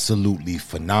absolutely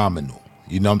phenomenal.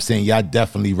 You know what I'm saying? Y'all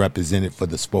definitely represented for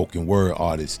the spoken word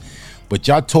artists, but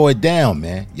y'all tore it down,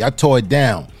 man. Y'all tore it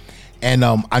down, and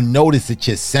I noticed that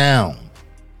your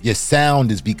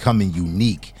sound is becoming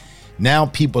unique. Now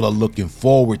people are looking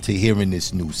forward to hearing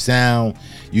this new sound.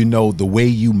 The way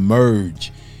you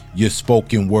merge your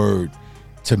spoken word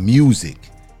to music.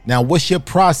 Now, what's your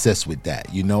process with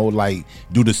that? Like,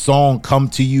 do the song come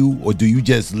to you, or do you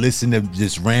just listen to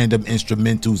just random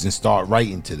instrumentals and start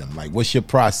writing to them? Like, what's your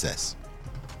process?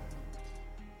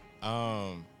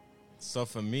 So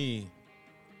for me,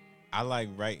 I like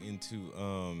writing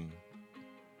to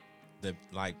the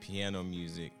like piano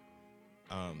music.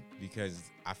 Because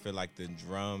I feel like the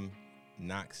drum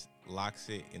locks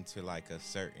it into like a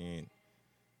certain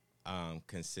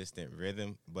consistent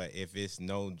rhythm. But if it's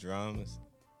no drums,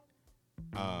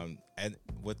 and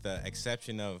with the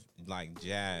exception of like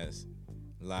jazz,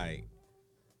 like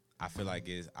I feel like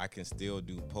I can still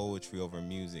do poetry over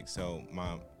music. So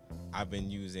I've been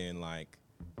using like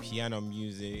piano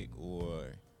music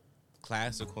or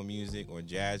classical music or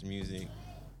jazz music.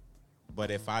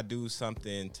 But if I do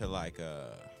something to like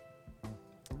a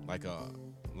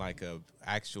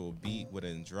actual beat with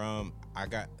a drum,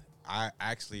 I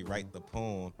actually write the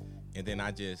poem, and then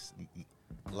I just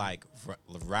like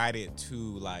write it to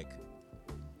like,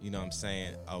 what I'm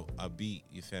saying, a beat.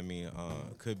 You feel me?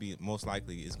 Could be, most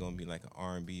likely it's gonna be like an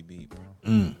R&B beat,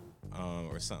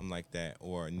 or something like that,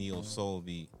 or a neo soul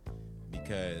beat,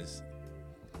 because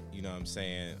what I'm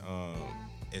saying,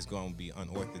 it's going to be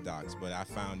unorthodox. But I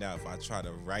found out if I try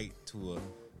to write to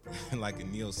a like a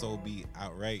neo soul beat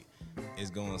outright, it's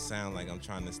going to sound like I'm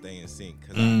trying to stay in sync,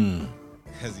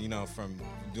 because from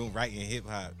writing hip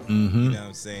hop, you know what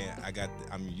I'm saying,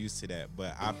 I'm used to that.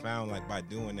 But I found like by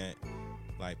doing that,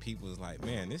 like people was like,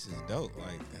 man, this is dope,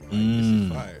 like this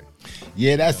is fire.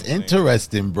 Yeah, that's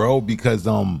interesting, bro, because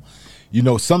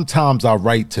sometimes I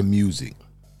write to music,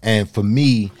 and for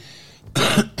me,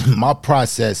 my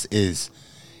process is,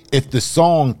 if the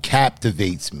song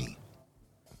captivates me,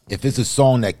 if it's a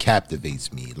song that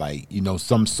captivates me, like,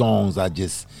 some songs I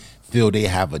just feel they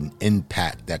have an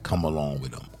impact that come along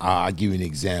with them. I'll give you an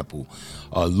example.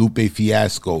 Lupe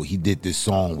Fiasco, he did this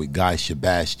song with Guy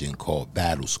Sebastian called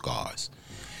Battle Scars.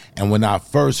 And when I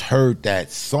first heard that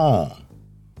song,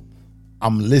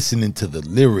 I'm listening to the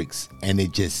lyrics, and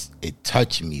it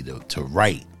touched me to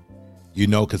write,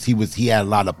 because he had a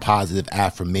lot of positive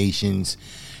affirmations,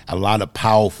 a lot of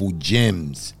powerful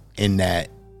gems in that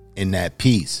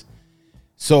piece.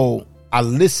 So I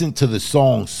listened to the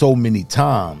song so many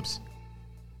times.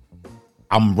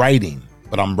 I'm writing,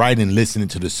 listening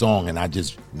to the song, and I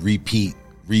just repeat,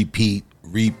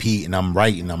 and I'm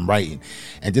writing.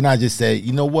 And then I just said,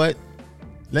 you know what?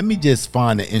 Let me just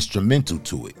find an instrumental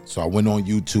to it. So I went on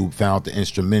YouTube, found the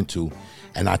instrumental,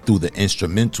 and I threw the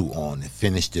instrumental on and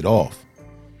finished it off.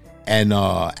 And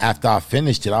after I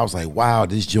finished it, I was like, wow,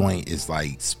 this joint is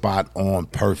like spot on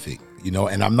perfect,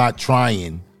 and I'm not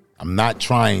trying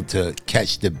to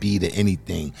catch the beat or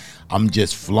anything. I'm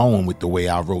just flowing with the way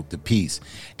I wrote the piece,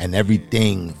 and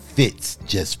everything fits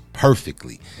just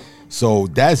perfectly. So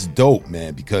that's dope,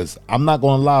 man, because I'm not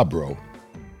going to lie, bro.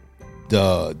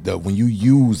 the when you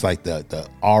use like the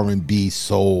R&B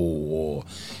soul, or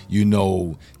you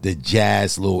know, the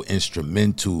jazz little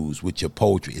instrumentals with your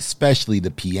poetry, especially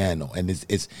the piano. And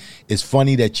it's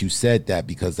funny that you said that,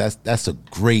 because that's a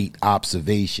great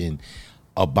observation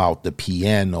about the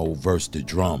piano versus the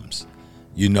drums.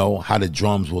 You know how the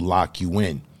drums will lock you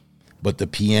in, but the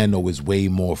piano is way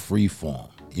more freeform.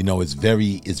 You know, it's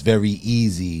very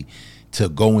easy to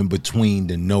go in between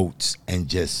the notes and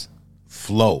just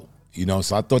flow. You know,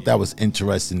 so I thought that was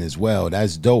interesting as well.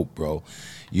 That's dope, bro.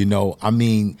 You know, I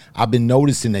mean, I've been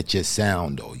noticing that your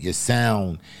sound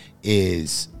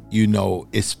is, you know,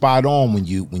 it's spot on when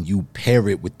you pair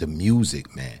it with the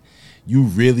music, man. You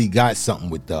really got something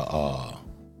with the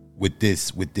with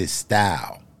this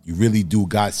style. You really do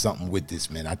got something with this,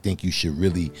 man. I think you should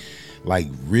really,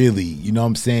 you know what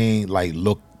I'm saying, like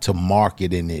look to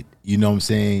market in it. You know what I'm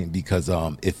saying? Because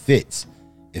it fits.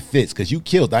 It fits, because you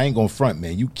killed. I ain't gonna front,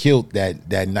 man. You killed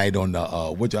that night on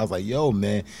the which I was like, yo,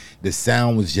 man, the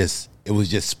sound was just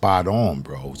spot on,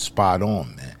 bro. Spot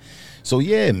on, man. So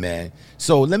yeah, man.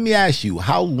 So let me ask you,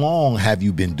 how long have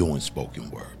you been doing spoken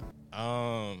word?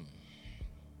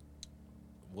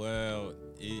 Well,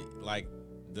 like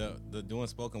the doing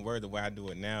spoken word the way I do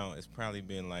it now, it's probably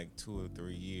been like 2 or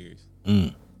 3 years.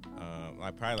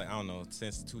 Like probably, I don't know,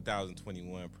 since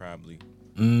 2021 probably.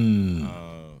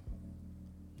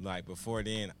 Like before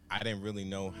then, I didn't really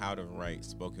know how to write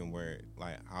spoken word.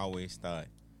 Like I always thought,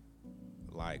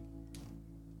 like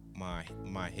my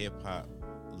hip hop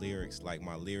lyrics, like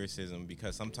my lyricism,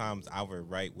 because sometimes I would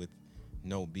write with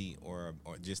no beat or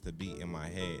just a beat in my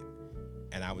head,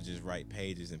 and I would just write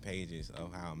pages and pages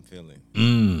of how I'm feeling.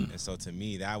 And so to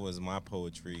me, that was my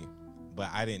poetry, but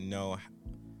I didn't know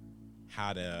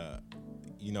how to,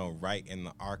 you know, write in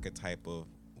the archetype of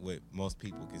what most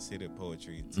people consider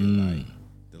poetry to like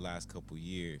the last couple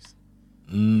years.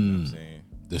 You know what I'm saying?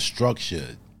 The structure,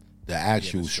 the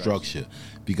actual structure.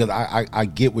 Because I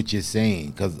get what you're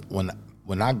saying. Because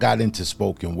when I got into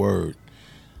spoken word,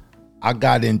 I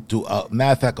got into,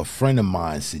 matter of fact, a friend of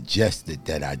mine suggested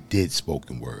that I did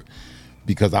spoken word,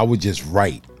 because I would just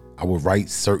write. I would write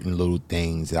certain little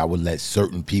things that I would let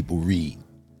certain people read.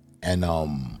 And,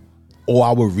 or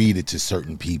I would read it to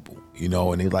certain people, you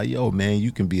know, and they're like, yo, man,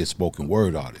 you can be a spoken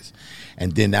word artist.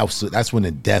 And then that's when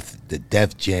the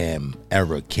Def Jam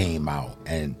era came out.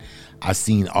 And I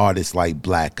seen artists like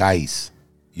Black Ice,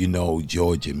 you know,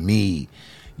 Georgia Me,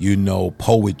 you know,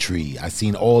 Poetry. I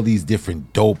seen all these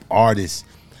different dope artists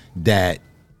that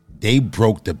they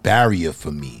broke the barrier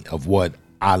for me of what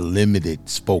I limited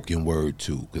spoken word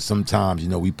to. Because sometimes, you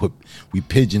know, we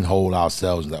pigeonhole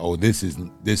ourselves like, oh, this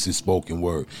is spoken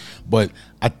word. But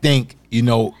I think, you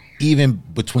know, even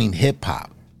between hip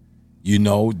hop, you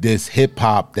know, there's hip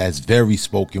hop that's very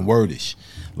spoken wordish,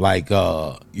 like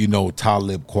you know,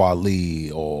 Talib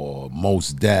Kweli or Mos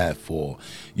Def, or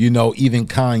you know, even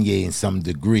Kanye in some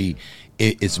degree.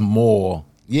 It's more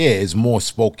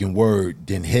spoken word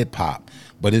than hip hop,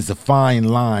 but it's a fine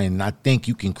line. And I think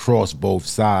you can cross both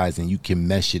sides and you can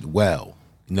mesh it well.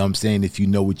 You know what I'm saying? If you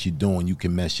know what you're doing, you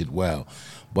can mesh it well.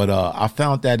 But I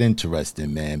found that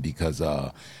interesting, man, because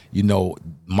you know,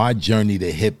 my journey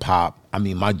to hip hop,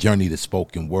 my journey to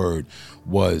spoken word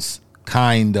was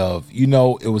kind of, you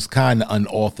know, it was kind of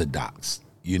unorthodox.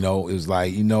 You know, it was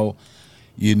like, you know,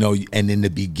 and in the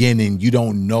beginning, you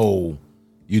don't know,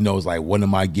 you know, it's like, what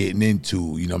am I getting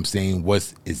into? You know what I'm saying?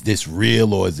 Is this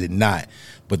real or is it not?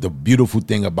 But the beautiful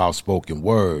thing about spoken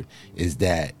word is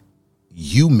that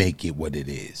you make it what it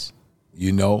is.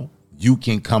 You know, you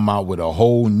can come out with a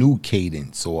whole new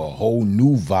cadence or a whole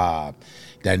new vibe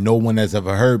that no one has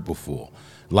ever heard before.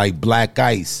 Like Black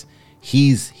Ice,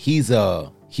 he's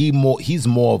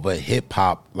more of a hip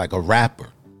hop, like a rapper.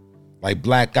 Like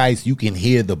Black Ice, you can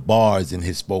hear the bars in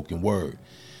his spoken word,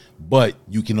 but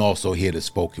you can also hear the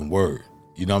spoken word.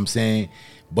 You know what I'm saying?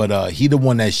 But he the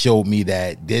one that showed me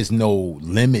that there's no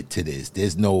limit to this.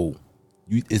 There's no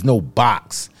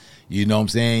box. You know what I'm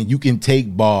saying? You can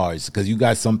take bars, because you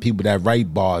got some people that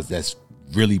write bars that's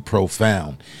really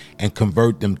profound and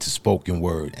convert them to spoken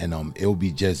word, and it'll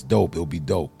be just dope. It'll be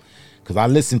dope. Because I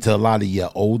listen to a lot of your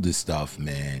older stuff,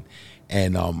 man,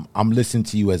 and I'm listening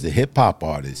to you as a hip hop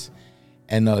artist,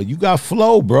 and you got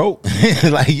flow, bro.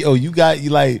 Like, yo, you got, you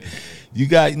know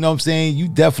what I'm saying? You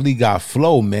definitely got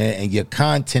flow, man, and your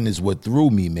content is what threw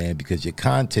me, man, because your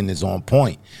content is on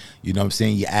point. You know what I'm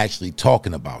saying? You're actually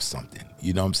talking about something.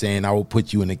 You know what I'm saying? I will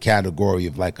put you in the category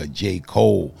of like a J.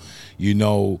 Cole, you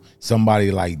know,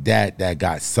 somebody like that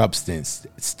got substance,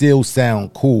 still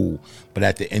sound cool, but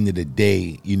at the end of the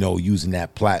day, you know, using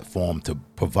that platform to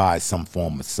provide some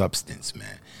form of substance,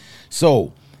 man.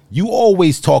 So you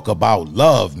always talk about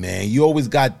love, man. You always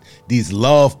got these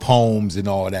love poems and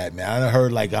all that, man. I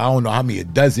heard like, I don't know how many, a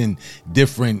dozen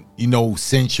different,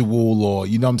 sensual or,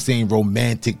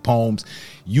 romantic poems.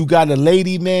 You got a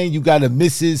lady, man. You got a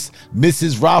Mrs.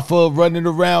 Rapha running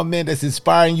around, man, that's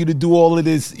inspiring you to do all of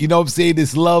this,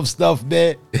 this love stuff,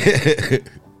 man.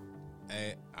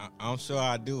 I'm sure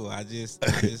I do. I just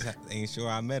ain't sure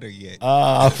I met her yet.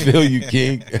 I feel you,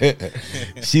 King.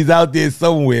 She's out there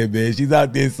somewhere, man.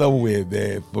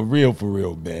 For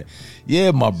real, man. Yeah,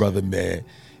 my brother, man.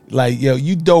 Like, yo,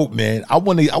 you dope, man. I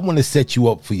wanna set you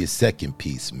up for your second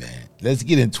piece, man. Let's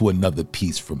get into another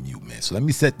piece from you, man. So let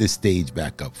me set this stage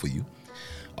back up for you.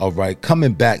 All right,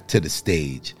 coming back to the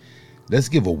stage, let's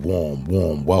give a warm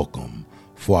welcome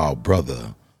for our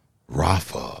brother,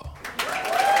 Rapha.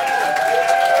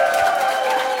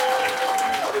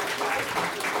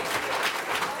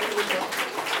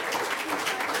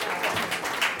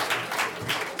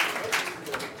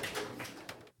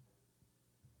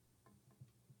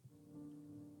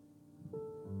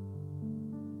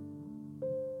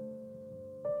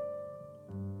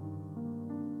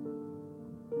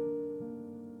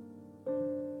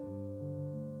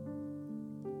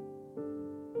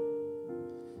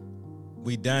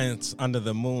 We dance under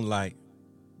the moonlight.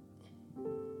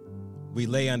 We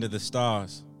lay under the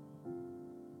stars.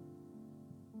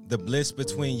 The bliss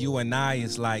between you and I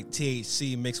is like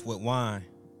THC mixed with wine.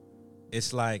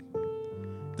 It's like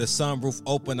the sunroof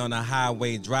open on a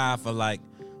highway drive for like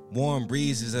warm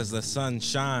breezes as the sun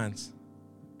shines.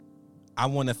 I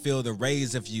want to feel the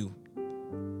rays of you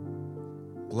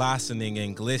glossing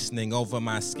and glistening over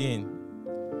my skin,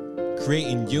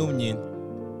 creating union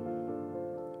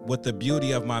with the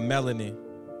beauty of my melanin.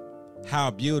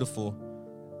 How beautiful.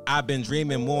 I've been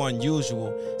dreaming more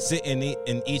unusual, sitting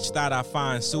in each thought I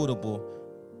find suitable.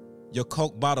 Your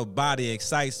Coke bottle body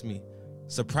excites me,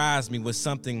 surprise me with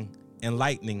something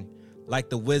enlightening,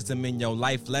 like the wisdom in your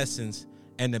life lessons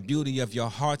and the beauty of your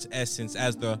heart's essence.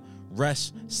 As the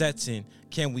rush sets in,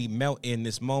 can we melt in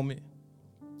this moment?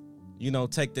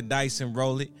 Take the dice and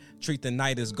roll it. Treat the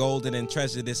night as golden and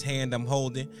treasure this hand I'm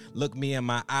holding. Look me in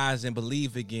my eyes and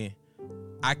believe again.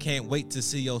 I can't wait to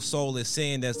see your soul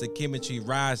ascend as the chemistry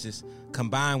rises,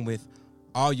 combined with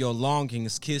all your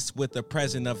longings, kissed with the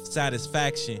present of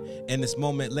satisfaction. In this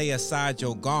moment, lay aside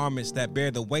your garments that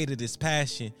bear the weight of this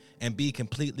passion and be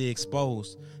completely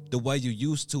exposed, the way you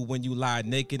used to when you lied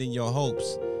naked in your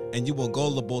hopes. And you were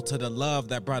gullible to the love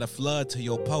that brought a flood to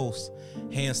your post.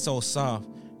 Hands so soft.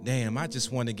 Damn, I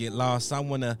just want to get lost. I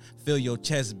want to feel your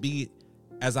chest beat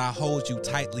as I hold you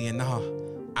tightly in awe.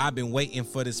 I've been waiting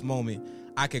for this moment.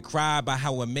 I could cry about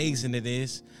how amazing it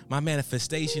is. My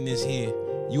manifestation is here.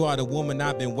 You are the woman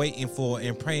I've been waiting for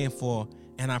and praying for.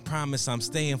 And I promise I'm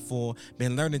staying for.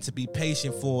 Been learning to be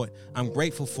patient for it. I'm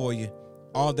grateful for you.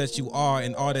 All that you are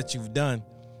and all that you've done.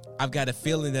 I've got a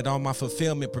feeling that all my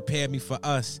fulfillment prepared me for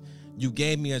us. You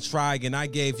gave me a try and I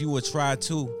gave you a try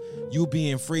too. You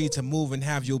being free to move and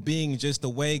have your being just the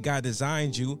way God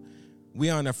designed you. We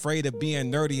aren't afraid of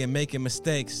being nerdy and making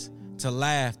mistakes. To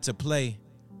laugh, to play,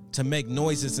 to make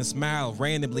noises and smile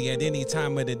randomly at any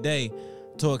time of the day.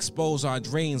 To expose our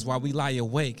dreams while we lie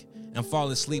awake and fall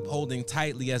asleep holding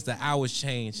tightly as the hours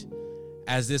change.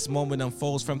 As this moment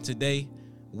unfolds from today,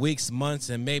 weeks, months,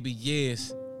 and maybe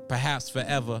years, perhaps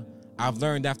forever, I've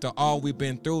learned after all we've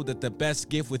been through that the best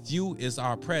gift with you is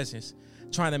our presence.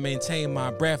 Trying to maintain my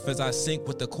breath as I sink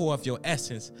with the core of your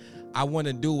essence. I want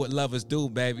to do what lovers do,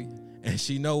 baby. And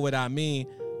she know what I mean.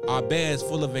 Our bed's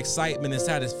full of excitement and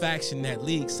satisfaction that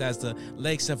leaks as the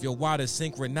lakes of your water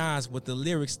synchronize with the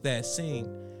lyrics that sing.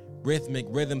 Rhythmic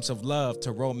rhythms of love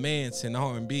to romance and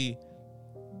R&B.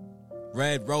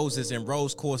 Red roses and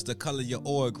rose quartz to color your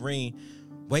aura green.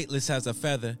 Weightless as a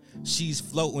feather, she's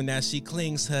floating as she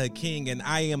clings to her king, and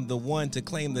I am the one to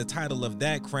claim the title of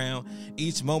that crown.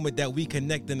 Each moment that we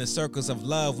connect in the circles of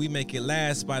love, we make it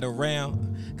last by the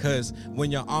round. Cause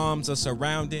when your arms are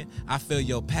surrounded, I feel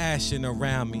your passion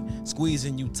around me,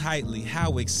 squeezing you tightly.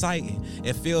 How exciting.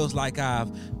 It feels like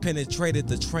I've penetrated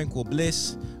the tranquil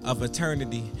bliss of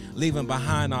eternity, leaving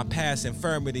behind our past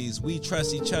infirmities. We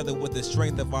trust each other with the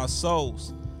strength of our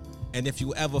souls. And if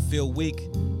you ever feel weak,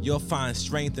 you'll find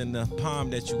strength in the palm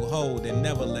that you hold and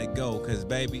never let go. Cause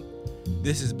baby,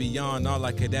 this is beyond all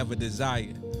I could ever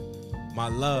desire. My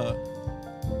love,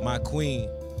 my queen,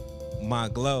 my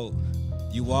glow.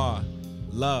 You are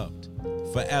loved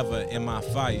forever in my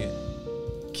fire.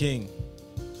 King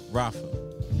Rapha.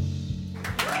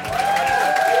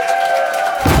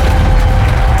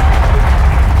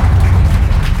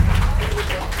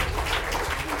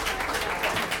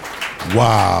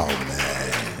 Wow,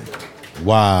 man.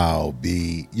 Wow,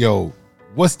 B. Yo,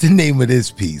 what's the name of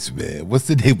this piece, man? What's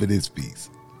the name of this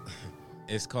piece?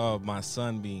 It's called My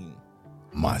Sunbeam.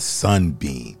 My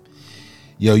Sunbeam.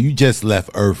 Yo, you just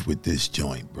left Earth with this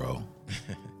joint, bro.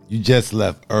 You just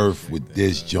left Earth with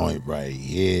this joint right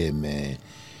here, man.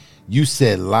 You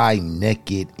said lie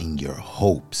naked in your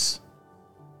hopes.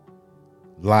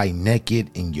 Lie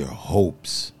naked in your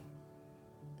hopes.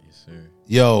 Yes, sir.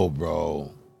 Yo,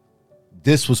 bro.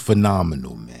 This was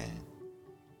phenomenal, man.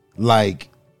 Like,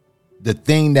 the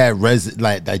thing that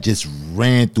that just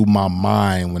ran through my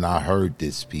mind when I heard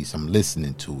this piece, I'm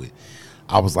listening to it.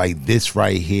 I was like, this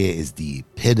right here is the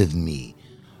epitome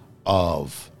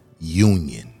of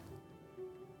union.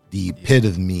 The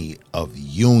epitome of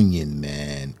union,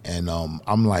 man. And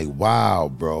I'm like, wow,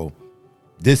 bro.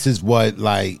 This is what,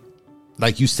 like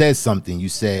you said something. You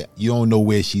said you don't know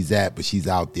where she's at, but she's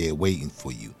out there waiting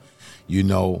for you, you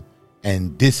know?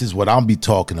 And this is what I'll be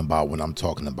talking about when I'm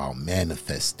talking about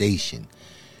manifestation,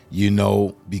 you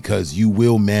know, because you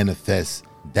will manifest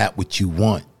that what you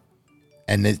want.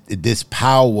 And this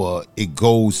power, it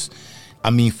goes,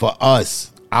 I mean, for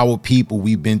us, our people,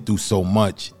 we've been through so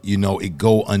much, you know, it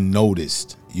go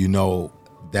unnoticed, you know,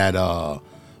 that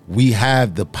we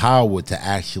have the power to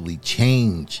actually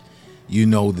change, you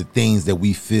know, the things that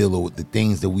we feel or the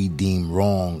things that we deem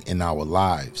wrong in our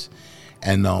lives.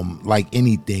 And like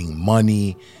anything,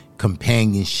 money,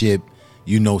 companionship,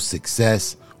 you know,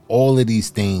 success, all of these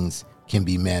things can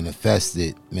be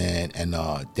manifested, man. And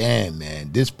damn,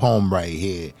 man, this poem right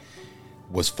here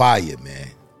was fire, man.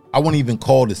 I wouldn't even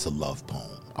call this a love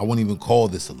poem. I wouldn't even call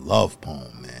this a love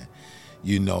poem, man.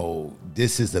 You know,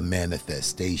 this is a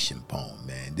manifestation poem,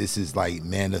 man. This is like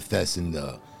manifesting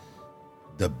the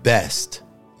best,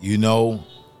 you know,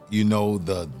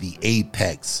 the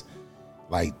apex.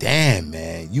 Like, damn,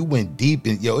 man, you went deep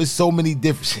in, yo, it's so many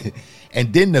different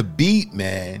and then the beat,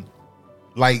 man,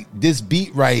 like this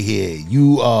beat right here,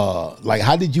 you like,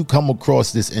 how did you come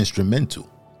across this instrumental?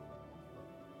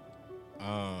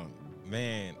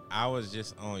 Man, I was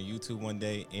just on YouTube one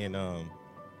day and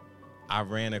I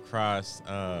ran across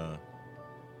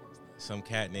some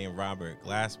cat named Robert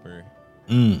Glasper.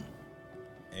 And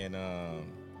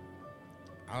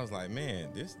I was like,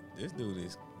 man, this dude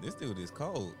is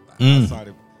cold. I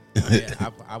started.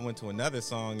 I went to another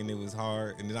song and it was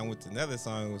hard, and then I went to another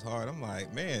song and it was hard. I'm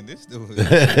like, man, this dude is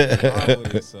hard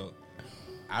with it. So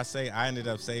I ended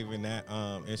up saving that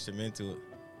instrumental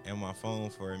in my phone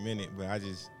for a minute, but I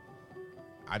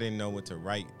didn't know what to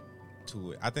write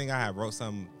to it. I think I had wrote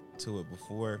something to it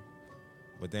before,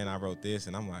 but then I wrote this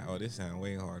and I'm like, oh, this sounds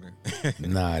way harder.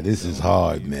 Nah, this is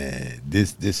hard, man.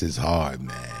 This is hard,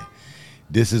 man.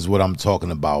 This is what I'm talking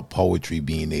about, poetry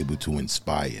being able to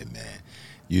inspire, man.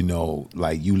 You know,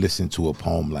 like you listen to a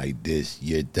poem like this,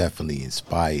 you're definitely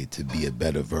inspired to be a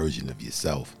better version of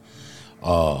yourself.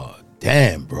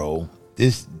 Damn, bro.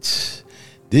 This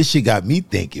shit got me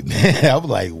thinking, man. I was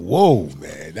like, whoa,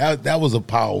 man. That was a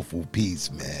powerful piece,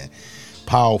 man.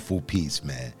 Powerful piece,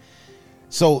 man.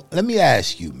 So let me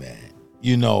ask you, man,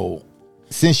 you know,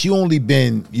 since you only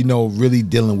been, you know, really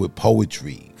dealing with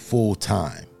poetry full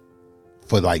time,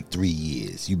 for like 3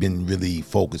 years, you've been really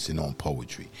focusing on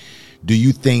poetry. Do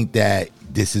you think that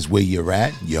this is where you're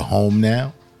at? You're home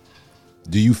now?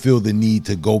 Do you feel the need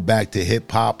to go back to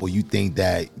hip hop, or you think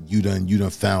that you done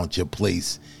found your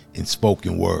place in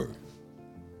spoken word?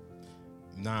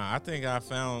 Nah, I think I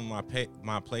found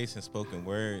my place in spoken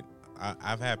word.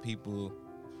 I've had people,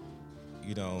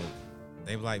 you know,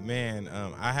 they were like, man,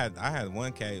 I had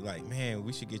one cat like, man,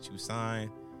 we should get you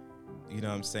signed. You know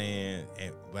what I'm saying?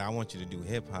 But I want you to do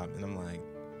hip hop. And I'm like,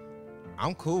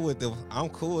 I'm cool with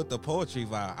the poetry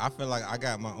vibe. I feel like I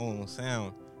got my own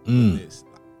sound with this.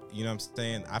 You know what I'm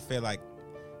saying? I feel like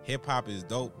hip hop is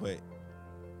dope, but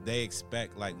they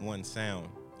expect like one sound.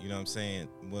 You know what I'm saying?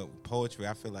 With poetry,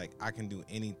 I feel like I can do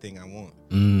anything I want.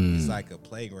 It's like a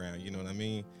playground, you know what I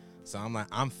mean? So I'm like,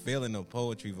 I'm feeling the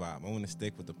poetry vibe. I want to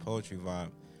stick with the poetry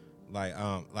vibe.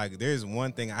 Like there's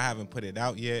one thing I haven't put it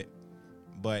out yet,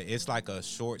 but it's like a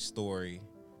short story.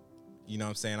 You know what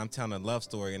I'm saying? I'm telling a love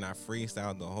story and I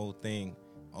freestyled the whole thing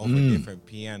over different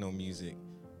piano music.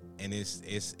 And it's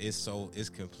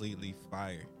completely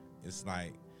fire. It's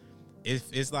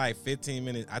like 15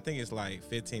 minutes. I think it's like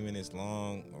 15 minutes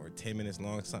long or 10 minutes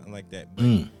long, something like that.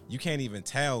 But you can't even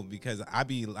tell because I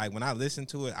be like, when I listen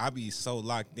to it, I be so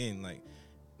locked in. Like,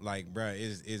 bro,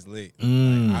 it's lit.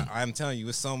 Like, I'm telling you,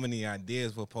 it's so many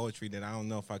ideas for poetry that I don't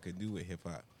know if I could do with hip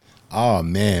hop. Oh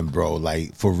man, bro,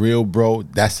 like for real, bro,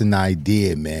 that's an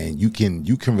idea, man. You can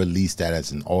release that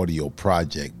as an audio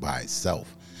project by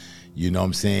itself. You know what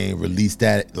I'm saying? Release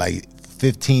that like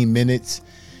 15 minutes.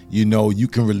 you know, you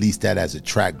can release that as a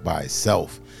track by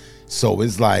itself. So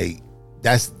it's like,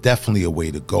 that's definitely a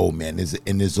way to go, man.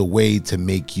 There's a way to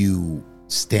make you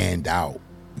stand out,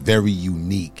 very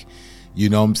unique. You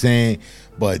know what I'm saying?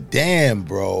 But damn,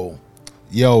 bro,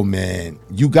 yo, man,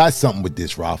 you got something with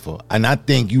this, Rapha. And I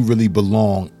think you really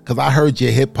belong, because I heard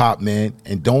your hip hop, man,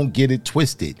 and don't get it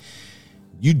twisted.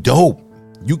 You dope.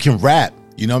 You can rap.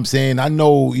 You know what I'm saying? I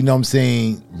know, you know what I'm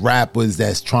saying, rappers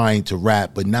that's trying to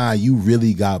rap, but nah, you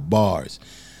really got bars.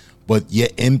 But your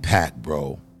impact,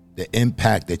 bro, the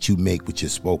impact that you make with your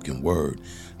spoken word,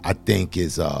 I think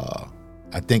is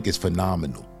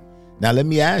phenomenal. Now let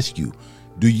me ask you,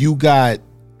 do you got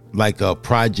like a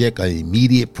project, an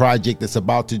immediate project that's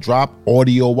about to drop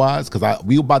audio wise? Because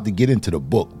we about to get into the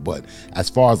book, but as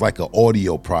far as like an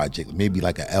audio project, maybe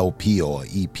like an LP or an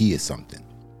EP or something.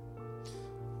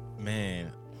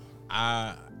 Man,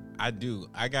 I do.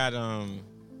 I got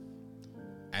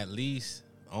at least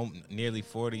nearly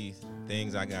 40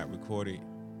 things I got recorded.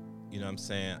 You know what I'm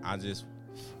saying? I just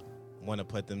want to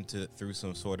put them through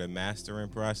some sort of mastering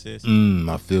process.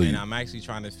 I feel you. And I'm actually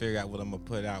trying to figure out what I'm gonna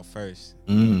put out first.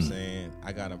 You know what I'm saying?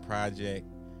 I got a project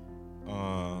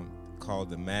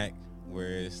called The Mac,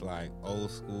 where it's like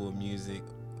old school music,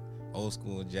 old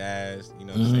school jazz, you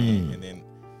know what I'm saying? And then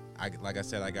like I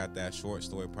said, I got that short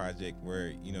story project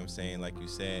where, you know what I'm saying, like you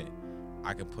said,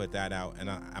 I could put that out. And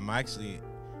I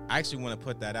actually want to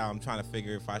put that out. I'm trying to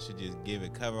figure if I should just give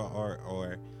it cover art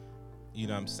or, you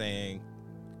know what I'm saying,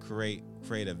 create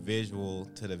a visual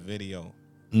to the video.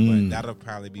 But that'll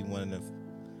probably be one of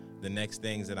the next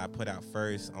things that I put out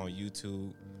first on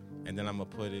YouTube, and then I'm gonna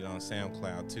put it on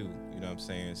SoundCloud too. You know what I'm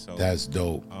saying? So that's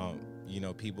dope. You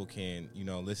know, people can, you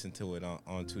know, listen to it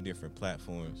on 2 different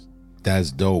platforms.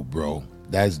 That's dope, bro.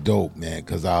 That's dope, man.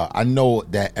 Because I know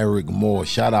that Eric Moore,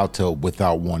 shout out to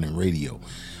Without Warning Radio.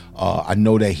 I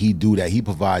know that he do that. He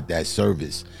provide that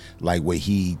service, like where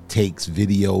he takes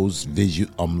videos,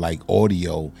 like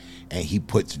audio, and he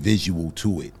puts visual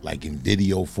to it, like in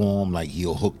video form. Like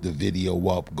he'll hook the video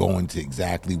up, going to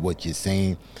exactly what you're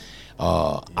saying.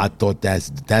 I thought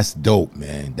that's dope,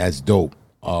 man. That's dope.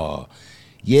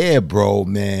 Yeah, bro,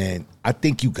 man. I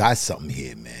think you got something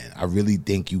here, man. I really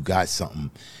think you got something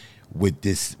with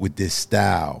this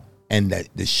style, and that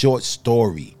the short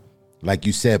story, like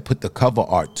you said, put the cover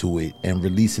art to it and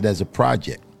release it as a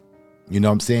project. You know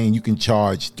what I'm saying? You can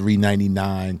charge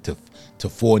 $3.99 to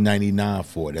 $4.99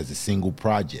 for it as a single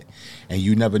project, and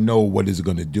you never know what it's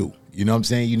gonna do. You know what I'm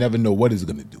saying? You never know what it's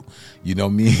gonna do. You know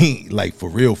what I mean? Like for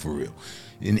real.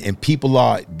 And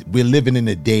we're living in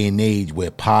a day and age where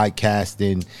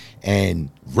podcasting and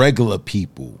regular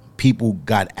people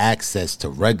got access to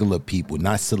regular people,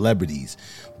 not celebrities,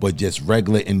 but just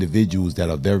regular individuals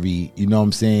that are very, you know what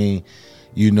I'm saying?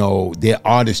 You know, their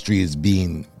artistry is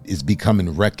becoming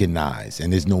recognized,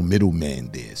 and there's no middleman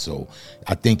there. So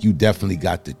I think you definitely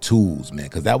got the tools, man,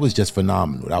 because that was just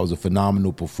phenomenal. That was a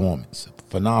phenomenal performance.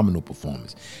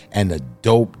 And a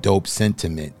dope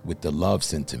sentiment with the love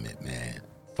sentiment, man.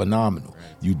 Phenomenal.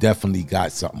 You definitely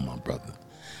got something, my brother.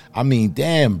 I mean,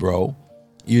 damn, bro.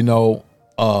 You know,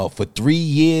 for 3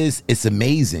 years, it's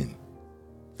amazing.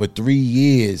 For 3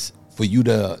 years, for you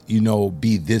to, you know,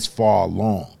 be this far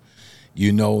along.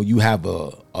 You know, you have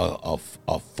a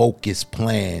focused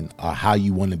plan of how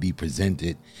you want to be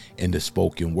presented in the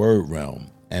spoken word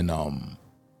realm. And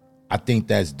I think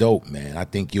that's dope, man. I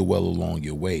think you're well along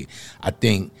your way. I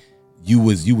think you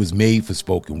was made for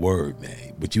spoken word,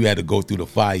 man. But you had to go through the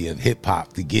fire of hip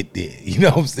hop to get there. You know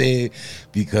what I'm saying?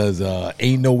 Because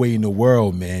ain't no way in the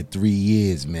world, man. 3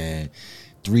 years, man.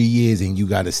 3 years and you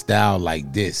got a style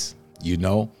like this, you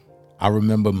know? I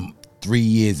remember 3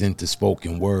 years into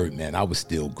spoken word, man, I was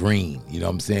still green. You know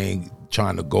what I'm saying?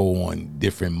 Trying to go on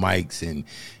different mics and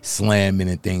slamming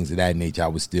and things of that nature. I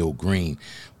was still green.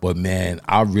 But, man,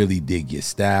 I really dig your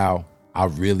style. I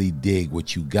really dig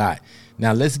what you got.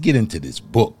 Now, let's get into this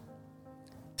book.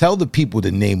 Tell the people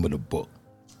the name of the book.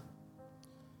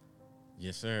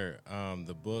 Yes, sir.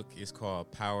 The book is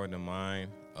called Power of the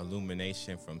Mind,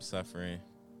 Illumination from Suffering.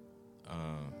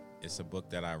 It's a book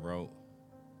that I wrote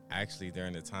actually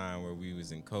during the time where we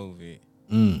was in COVID.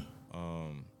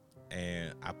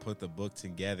 And I put the book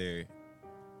together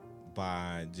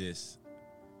by just,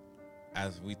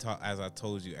 as I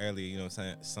told you earlier, you know what I'm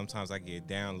saying, sometimes I get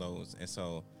downloads. And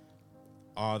so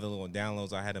all the little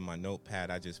downloads I had in my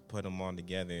notepad, I just put them all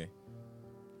together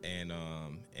and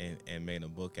made a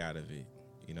book out of it.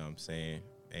 You know what I'm saying?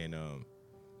 And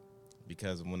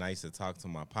because when I used to talk to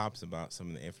my pops about some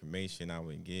of the information I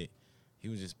would get, he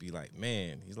would just be like,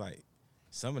 man, he's like,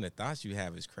 some of the thoughts you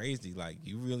have is crazy. Like,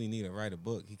 you really need to write a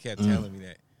book. He kept telling me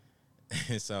that.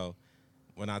 And so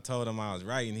when I told him I was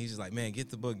writing, he's just like, man, get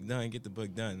the book done.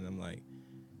 And I'm like,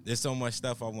 there's so much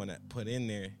stuff I want to put in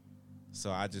there.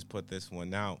 So I just put this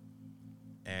one out.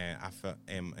 And I felt,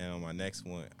 and on my next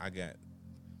one, I got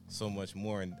so much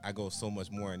more, and I go so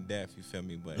much more in depth, you feel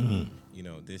me? But, you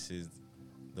know, this is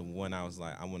the one I was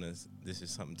like, this is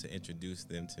something to introduce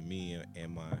them to me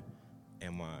and my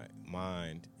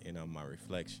mind and my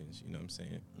reflections, you know what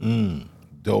I'm saying?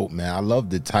 Dope, man. I love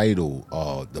the title,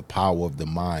 The Power of the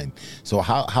Mind. So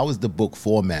how is the book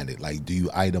formatted? Like, do you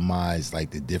itemize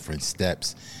like the different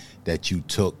steps that you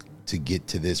took to get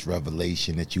to this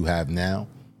revelation that you have now?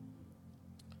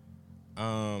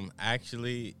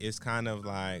 Actually, it's kind of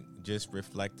like just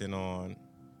reflecting on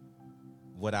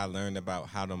what I learned about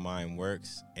how the mind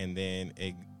works, and then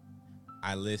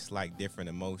I list like different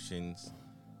emotions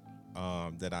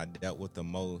that I dealt with the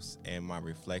most and my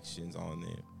reflections on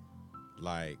them.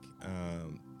 Like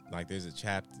there's a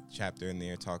chapter in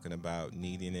there talking about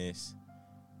neediness,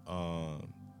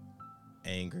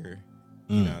 anger,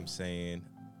 you know what I'm saying?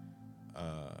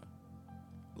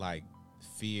 Like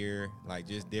fear, like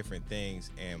just different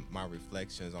things, and my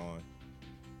reflections on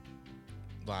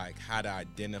like how to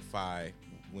identify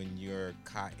when you're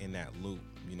caught in that loop,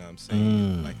 you know what I'm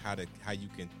saying? Like how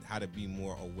to be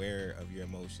more aware of your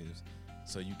emotions,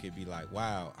 so you could be like,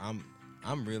 wow,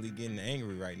 I'm really getting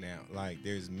angry right now. Like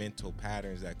there's mental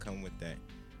patterns that come with that.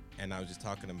 And I was just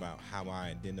talking about how I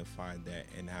identified that,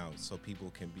 and how so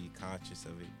people can be conscious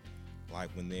of it, like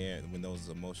when those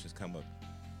emotions come up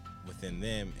within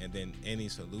them, and then any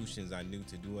solutions I knew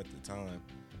to do at the time,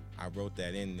 I wrote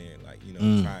that in there, like, you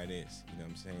know, try this, you know what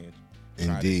I'm saying?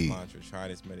 Try Indeed. this mantra, try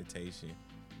this meditation,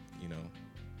 you know.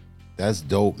 That's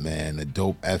dope, man. A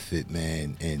dope effort,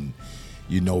 man. And,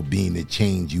 you know, being the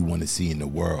change you want to see in the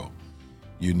world.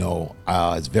 You know,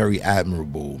 it's very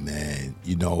admirable, man,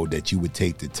 you know, that you would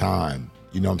take the time,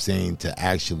 you know what I'm saying, to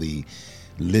actually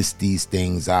list these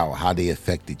things out, how they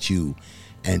affected you,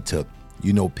 and to,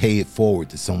 you know, pay it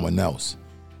forward to someone else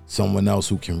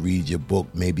who can read your book,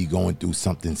 maybe going through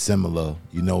something similar,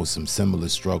 you know, some similar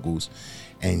struggles,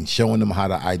 and showing them how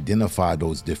to identify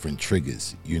those different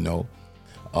triggers, you know.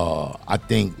 I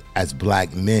think as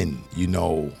black men, you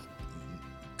know,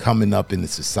 coming up in the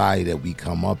society that we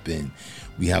come up in,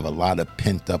 we have a lot of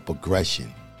pent up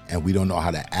aggression, and we don't know how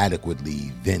to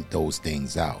adequately vent those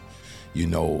things out. You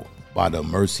know, by the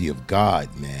mercy of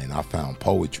God, man, I found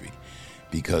poetry,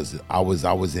 because I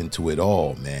was into it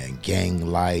all, man. Gang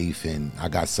life, and I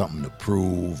got something to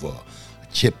prove, a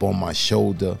chip on my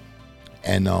shoulder.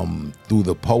 And through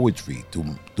the poetry,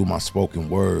 through my spoken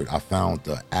word, I found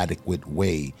the adequate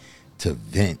way to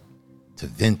vent, to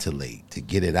ventilate, to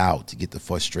get it out, to get the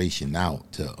frustration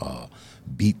out, to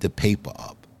beat the paper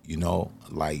up, you know,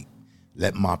 like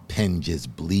let my pen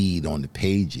just bleed on the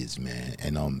pages, man.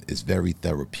 And it's very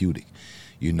therapeutic,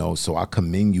 you know. So I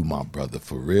commend you, my brother,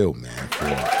 for real, man, for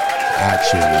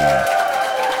actually,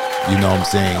 you know what I'm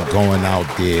saying, going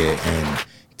out there and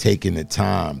taking the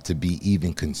time to be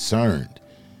even concerned,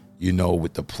 you know,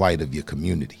 with the plight of your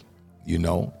community, you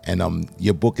know. And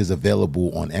your book is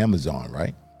available on Amazon,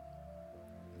 right?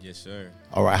 Yes, sir.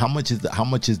 All right. How much is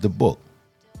the book?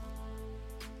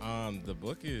 The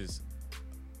book is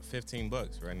 $15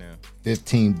 right now.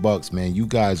 $15, man. You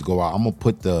guys go out. I'm gonna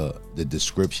put the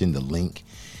description, the link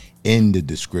in the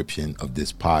description of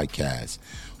this podcast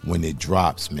when it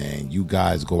drops, man. You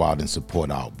guys go out and support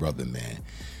our brother, man.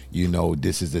 You know,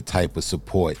 this is the type of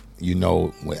support, you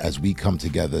know, as we come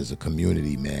together as a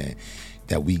community, man,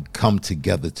 that we come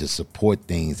together to support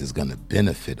things that's going to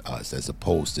benefit us as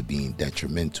opposed to being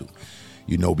detrimental.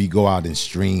 You know, we go out and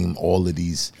stream all of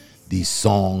these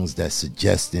songs that's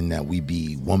suggesting that we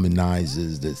be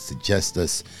womanizers, that suggest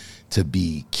us to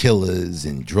be killers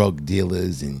and drug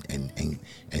dealers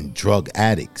and drug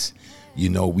addicts. You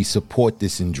know, we support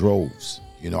this in droves.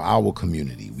 You know, our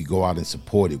community, we go out and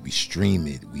support it. We stream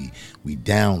it. We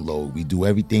download. We do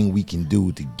everything we can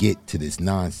do to get to this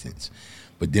nonsense.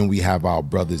 But then we have our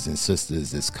brothers and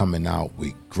sisters that's coming out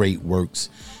with great works,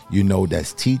 you know,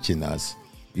 that's teaching us,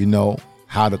 you know,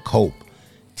 how to cope,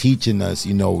 teaching us,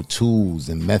 you know, tools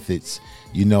and methods,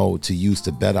 you know, to use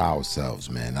to better ourselves,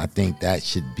 man. I think that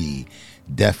should be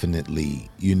definitely,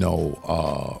 you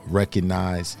know,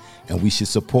 recognized, and we should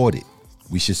support it.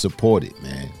 We should support it,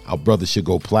 man. Our brother should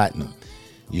go platinum,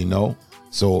 you know?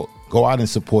 So go out and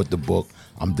support the book.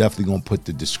 I'm definitely going to put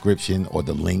the description or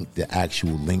the link, the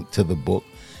actual link to the book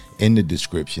in the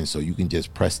description, so you can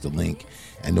just press the link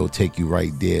and it'll take you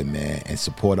right there, man, and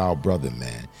support our brother,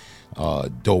 man.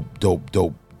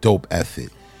 Dope effort.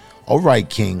 All right,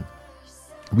 King.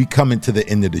 we coming to the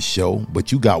end of the show,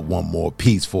 but you got one more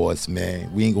piece for us,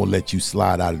 man. We ain't gonna let you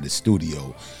slide out of the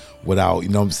studio without, you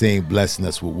know what I'm saying, blessing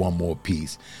us with one more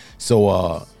piece.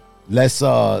 So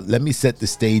let me set the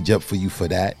stage up for you for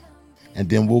that, and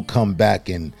then we'll come back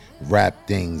and wrap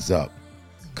things up.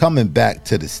 Coming back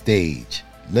to the stage,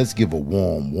 let's give a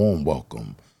warm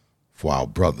welcome for our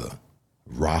brother,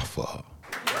 Rapha.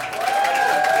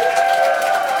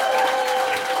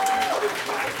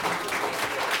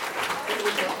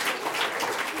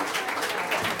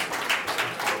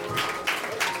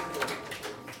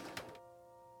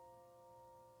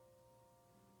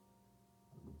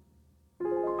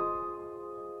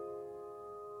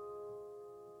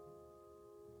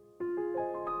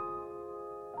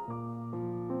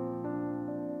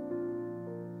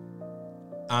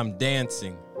 I'm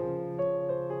dancing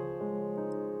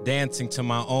to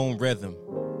my own rhythm,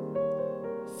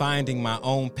 finding my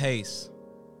own pace,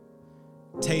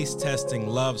 taste testing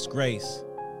love's grace,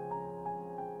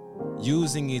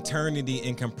 using eternity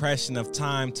in compression of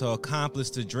time to accomplish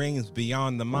the dreams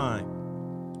beyond the mind.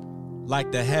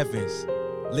 Like the heavens,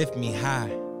 lift me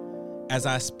high as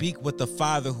I speak with the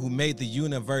Father who made the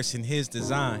universe in his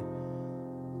design,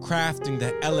 crafting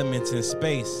the elements in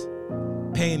space,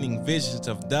 painting visions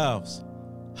of doves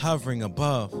hovering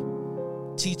above,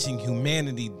 teaching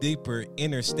humanity deeper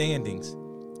understandings,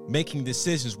 making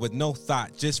decisions with no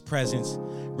thought, just presence,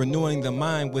 renewing the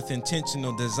mind with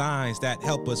intentional designs that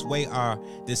help us weigh our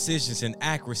decisions in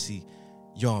accuracy,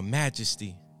 your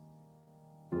majesty.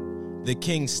 The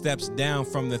king steps down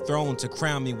from the throne to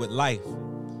crown me with life.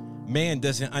 Man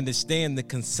doesn't understand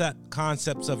the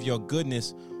concepts of your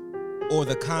goodness or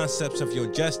the concepts of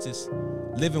your justice,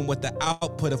 living with the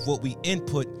output of what we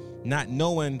input, not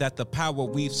knowing that the power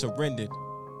we've surrendered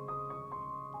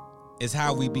is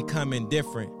how we become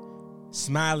indifferent,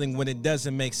 smiling when it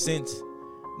doesn't make sense,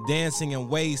 dancing in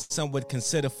ways some would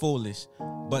consider foolish,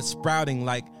 but sprouting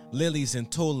like lilies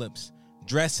and tulips,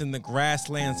 dressing the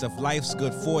grasslands of life's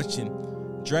good fortune,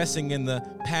 dressing in the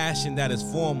passion that is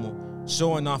formal,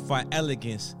 showing off our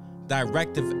elegance,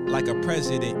 directive like a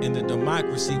president in the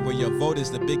democracy where your vote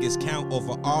is the biggest count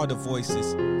over all the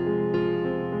voices.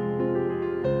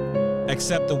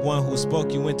 Except the one who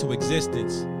spoke you into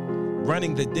existence,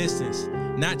 running the distance,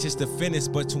 not just to finish,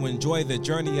 but to enjoy the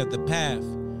journey of the path.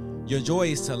 Your joy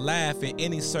is to laugh in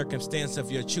any circumstance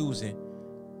of your choosing,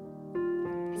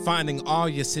 finding all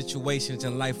your situations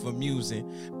in life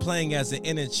amusing, playing as an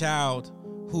inner child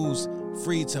who's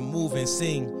free to move and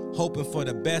sing, hoping for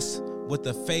the best with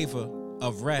the favor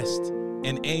of rest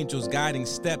and angels guiding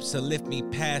steps to lift me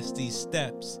past these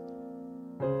steps.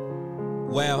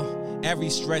 Well, every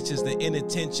stretch is the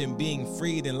inattention being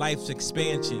freed in life's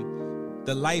expansion.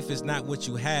 The life is not what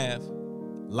you have,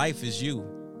 life is you.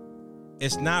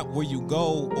 It's not where you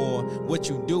go or what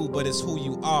you do, but it's who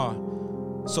you are.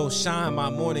 So shine my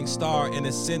morning star and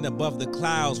ascend above the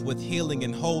clouds with healing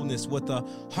and wholeness, with the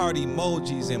heart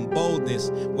emojis and boldness,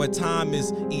 where time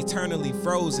is eternally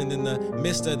frozen in the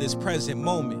midst of this present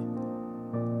moment.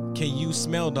 Can you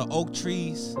smell the oak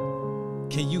trees?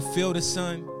 Can you feel the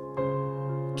sun?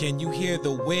 Can you hear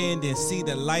the wind and see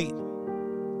the light?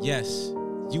 Yes,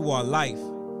 you are life.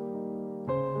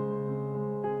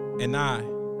 And I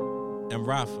am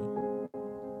Rapha.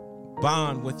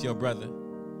 Bond with your brother.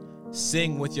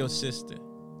 Sing with your sister.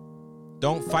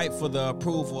 Don't fight for the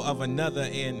approval of another,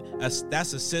 and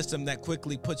that's a system that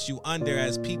quickly puts you under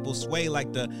as people sway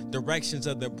like the directions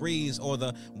of the breeze or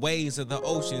the waves of the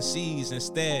ocean seas.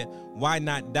 Instead, why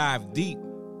not dive deep?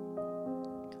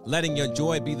 Letting your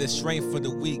joy be the strength for the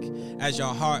weak as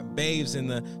your heart bathes in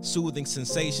the soothing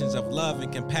sensations of love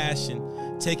and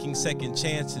compassion, taking second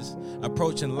chances,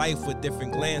 approaching life with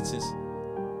different glances,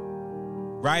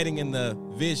 riding in the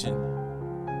vision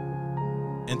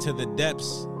into the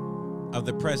depths of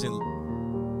the present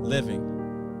living.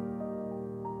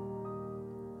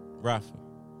 Rapha.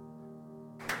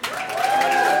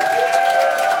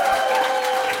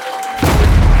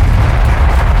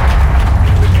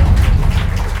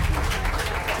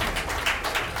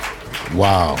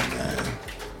 Wow, man.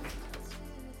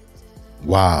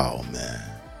 Wow,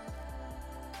 man.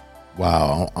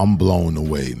 Wow, I'm blown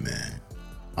away, man.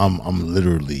 I'm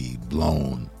literally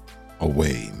blown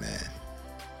away, man.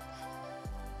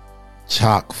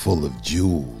 Chock full of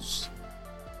jewels.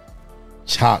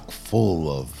 Chock full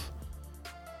of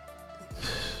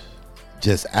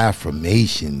just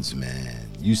affirmations, man.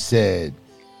 You said,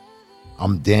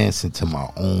 I'm dancing to my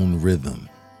own rhythm.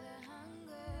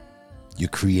 You're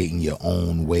creating your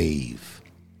own wave.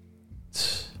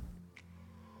 Yes,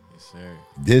 sir.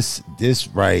 This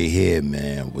right here,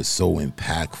 man, was so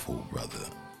impactful, brother.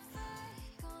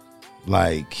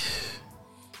 Like,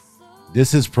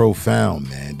 this is profound,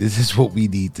 man. This is what we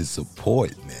need to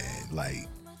support, man. Like,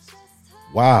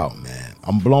 wow, man.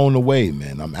 I'm blown away,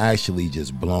 man. I'm actually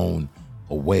just blown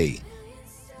away.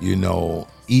 You know,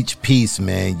 each piece,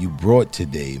 man, you brought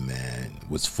today, man,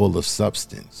 was full of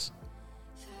substance.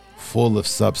 Full of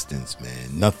substance,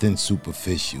 man. Nothing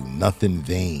superficial, nothing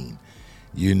vain,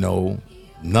 you know,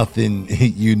 nothing,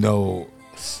 you know,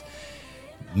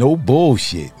 no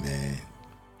bullshit, man.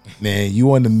 Man,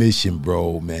 you on the mission,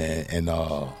 bro, man. And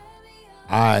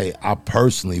I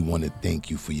personally want to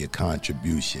thank you for your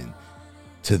contribution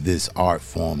to this art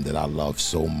form that I love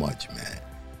so much, man.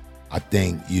 I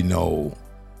think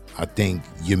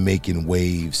you're making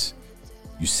waves,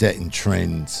 you setting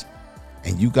trends,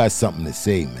 and you got something to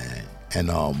say, man. And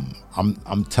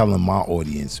I'm telling my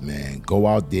audience, man, go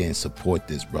out there and support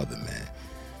this brother, man.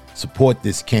 Support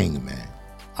this king, man.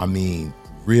 I mean,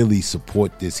 really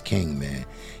support this king, man.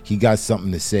 He got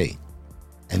something to say.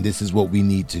 And this is what we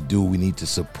need to do. We need to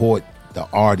support the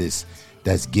artist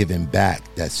that's giving back,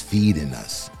 that's feeding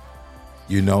us.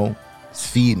 You know, it's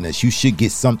feeding us. You should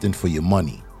get something for your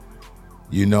money.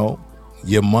 You know,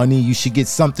 your money, you should get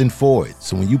something for it.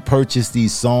 So when you purchase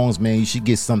these songs, man, you should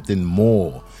get something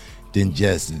more than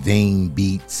just vain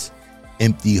beats,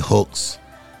 empty hooks,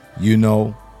 you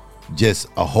know, just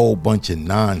a whole bunch of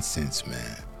nonsense,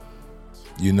 man.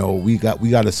 You know, we got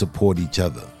to support each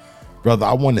other. Brother,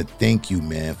 I want to thank you,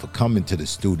 man, for coming to the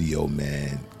studio,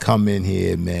 man. Come in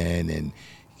here, man, and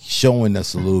showing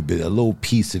us a little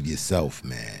piece of yourself,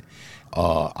 man.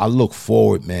 I look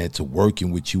forward, man, to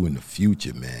working with you in the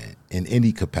future, man, in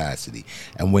any capacity.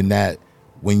 And when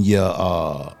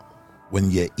your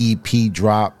EP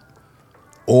drop,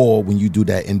 or when you do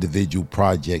that individual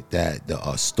project, that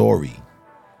the story,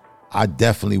 I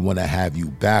definitely want to have you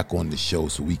back on the show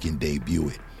so we can debut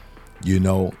it. You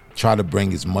know, try to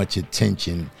bring as much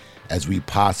attention as we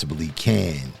possibly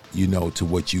can, you know, to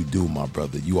what you do, my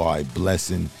brother. You are a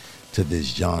blessing to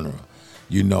this genre.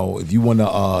 You know, if you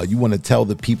wanna tell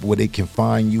the people where they can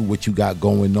find you, what you got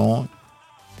going on.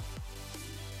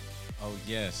 Oh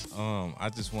yes, I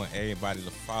just want everybody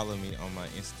to follow me on my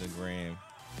Instagram,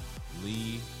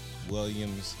 Lee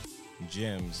Williams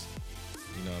Gems.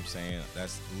 You know what I'm saying?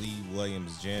 That's Lee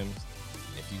Williams Gems.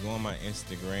 If you go on my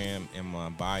Instagram, in my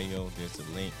bio, there's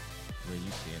a link where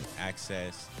you can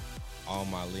access all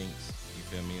my links. You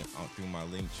feel me? Through my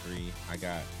link tree, I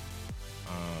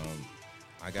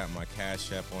got my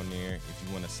Cash App on there. If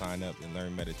you want to sign up and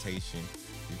learn meditation,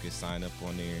 you can sign up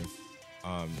on there.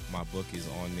 My book is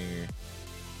on there.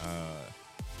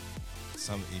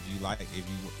 If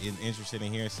you interested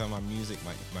in hearing some of my music,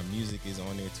 my music is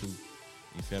on there too.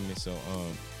 You feel me? So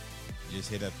just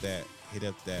hit up that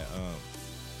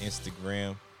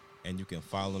Instagram and you can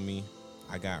follow me.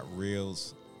 I got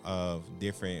reels of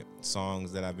different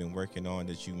songs that I've been working on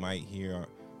that you might hear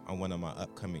on one of my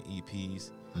upcoming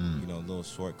EPs. You know, little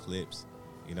short clips.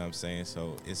 You know what I'm saying?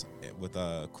 So it's with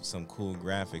some cool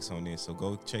graphics on there. So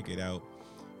go check it out.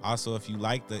 Also, if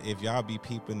y'all be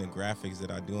peeping the graphics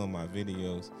that I do on my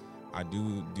videos, I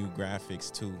do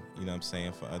graphics too. You know what I'm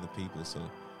saying, for other people. So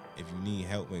if you need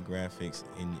help with graphics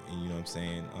and you know what I'm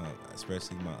saying,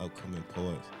 especially my upcoming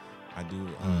poets, I do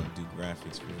do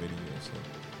graphics for videos. So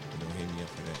hit me up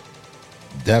for that.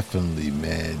 Definitely,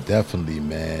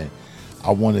 man. I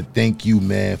want to thank you,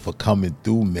 man, for coming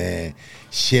through, man,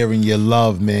 sharing your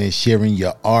love, man, sharing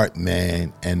your art,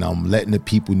 man, and letting the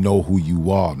people know who you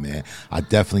are, man. I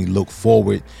definitely look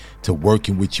forward to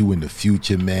working with you in the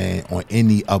future, man, on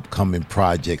any upcoming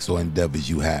projects or endeavors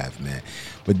you have, man.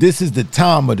 But this is the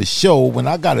time of the show when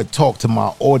I got to talk to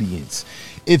my audience.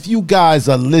 If you guys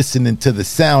are listening to the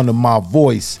sound of my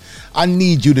voice, I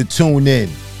need you to tune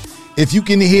in. If you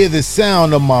can hear the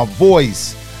sound of my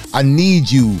voice, I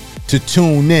need you to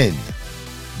tune in.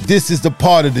 This is the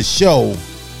part of the show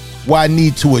where I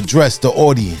need to address the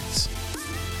audience.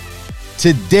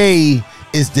 Today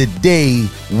is the day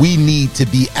we need to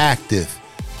be active,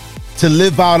 to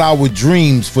live out our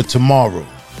dreams for tomorrow.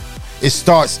 It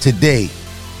starts today.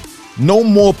 No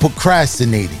more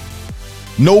procrastinating.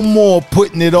 No more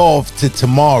putting it off to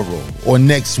tomorrow or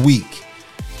next week.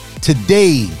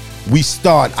 Today, we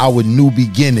start our new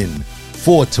beginning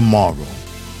for tomorrow.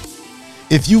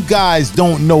 If you guys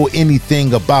don't know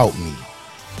anything about me,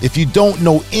 if you don't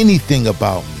know anything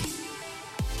about me,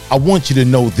 I want you to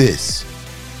know this.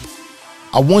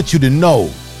 I want you to know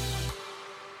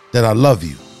that I love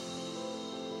you.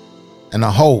 And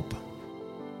I hope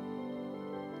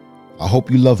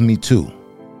you love me too.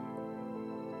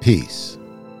 Peace.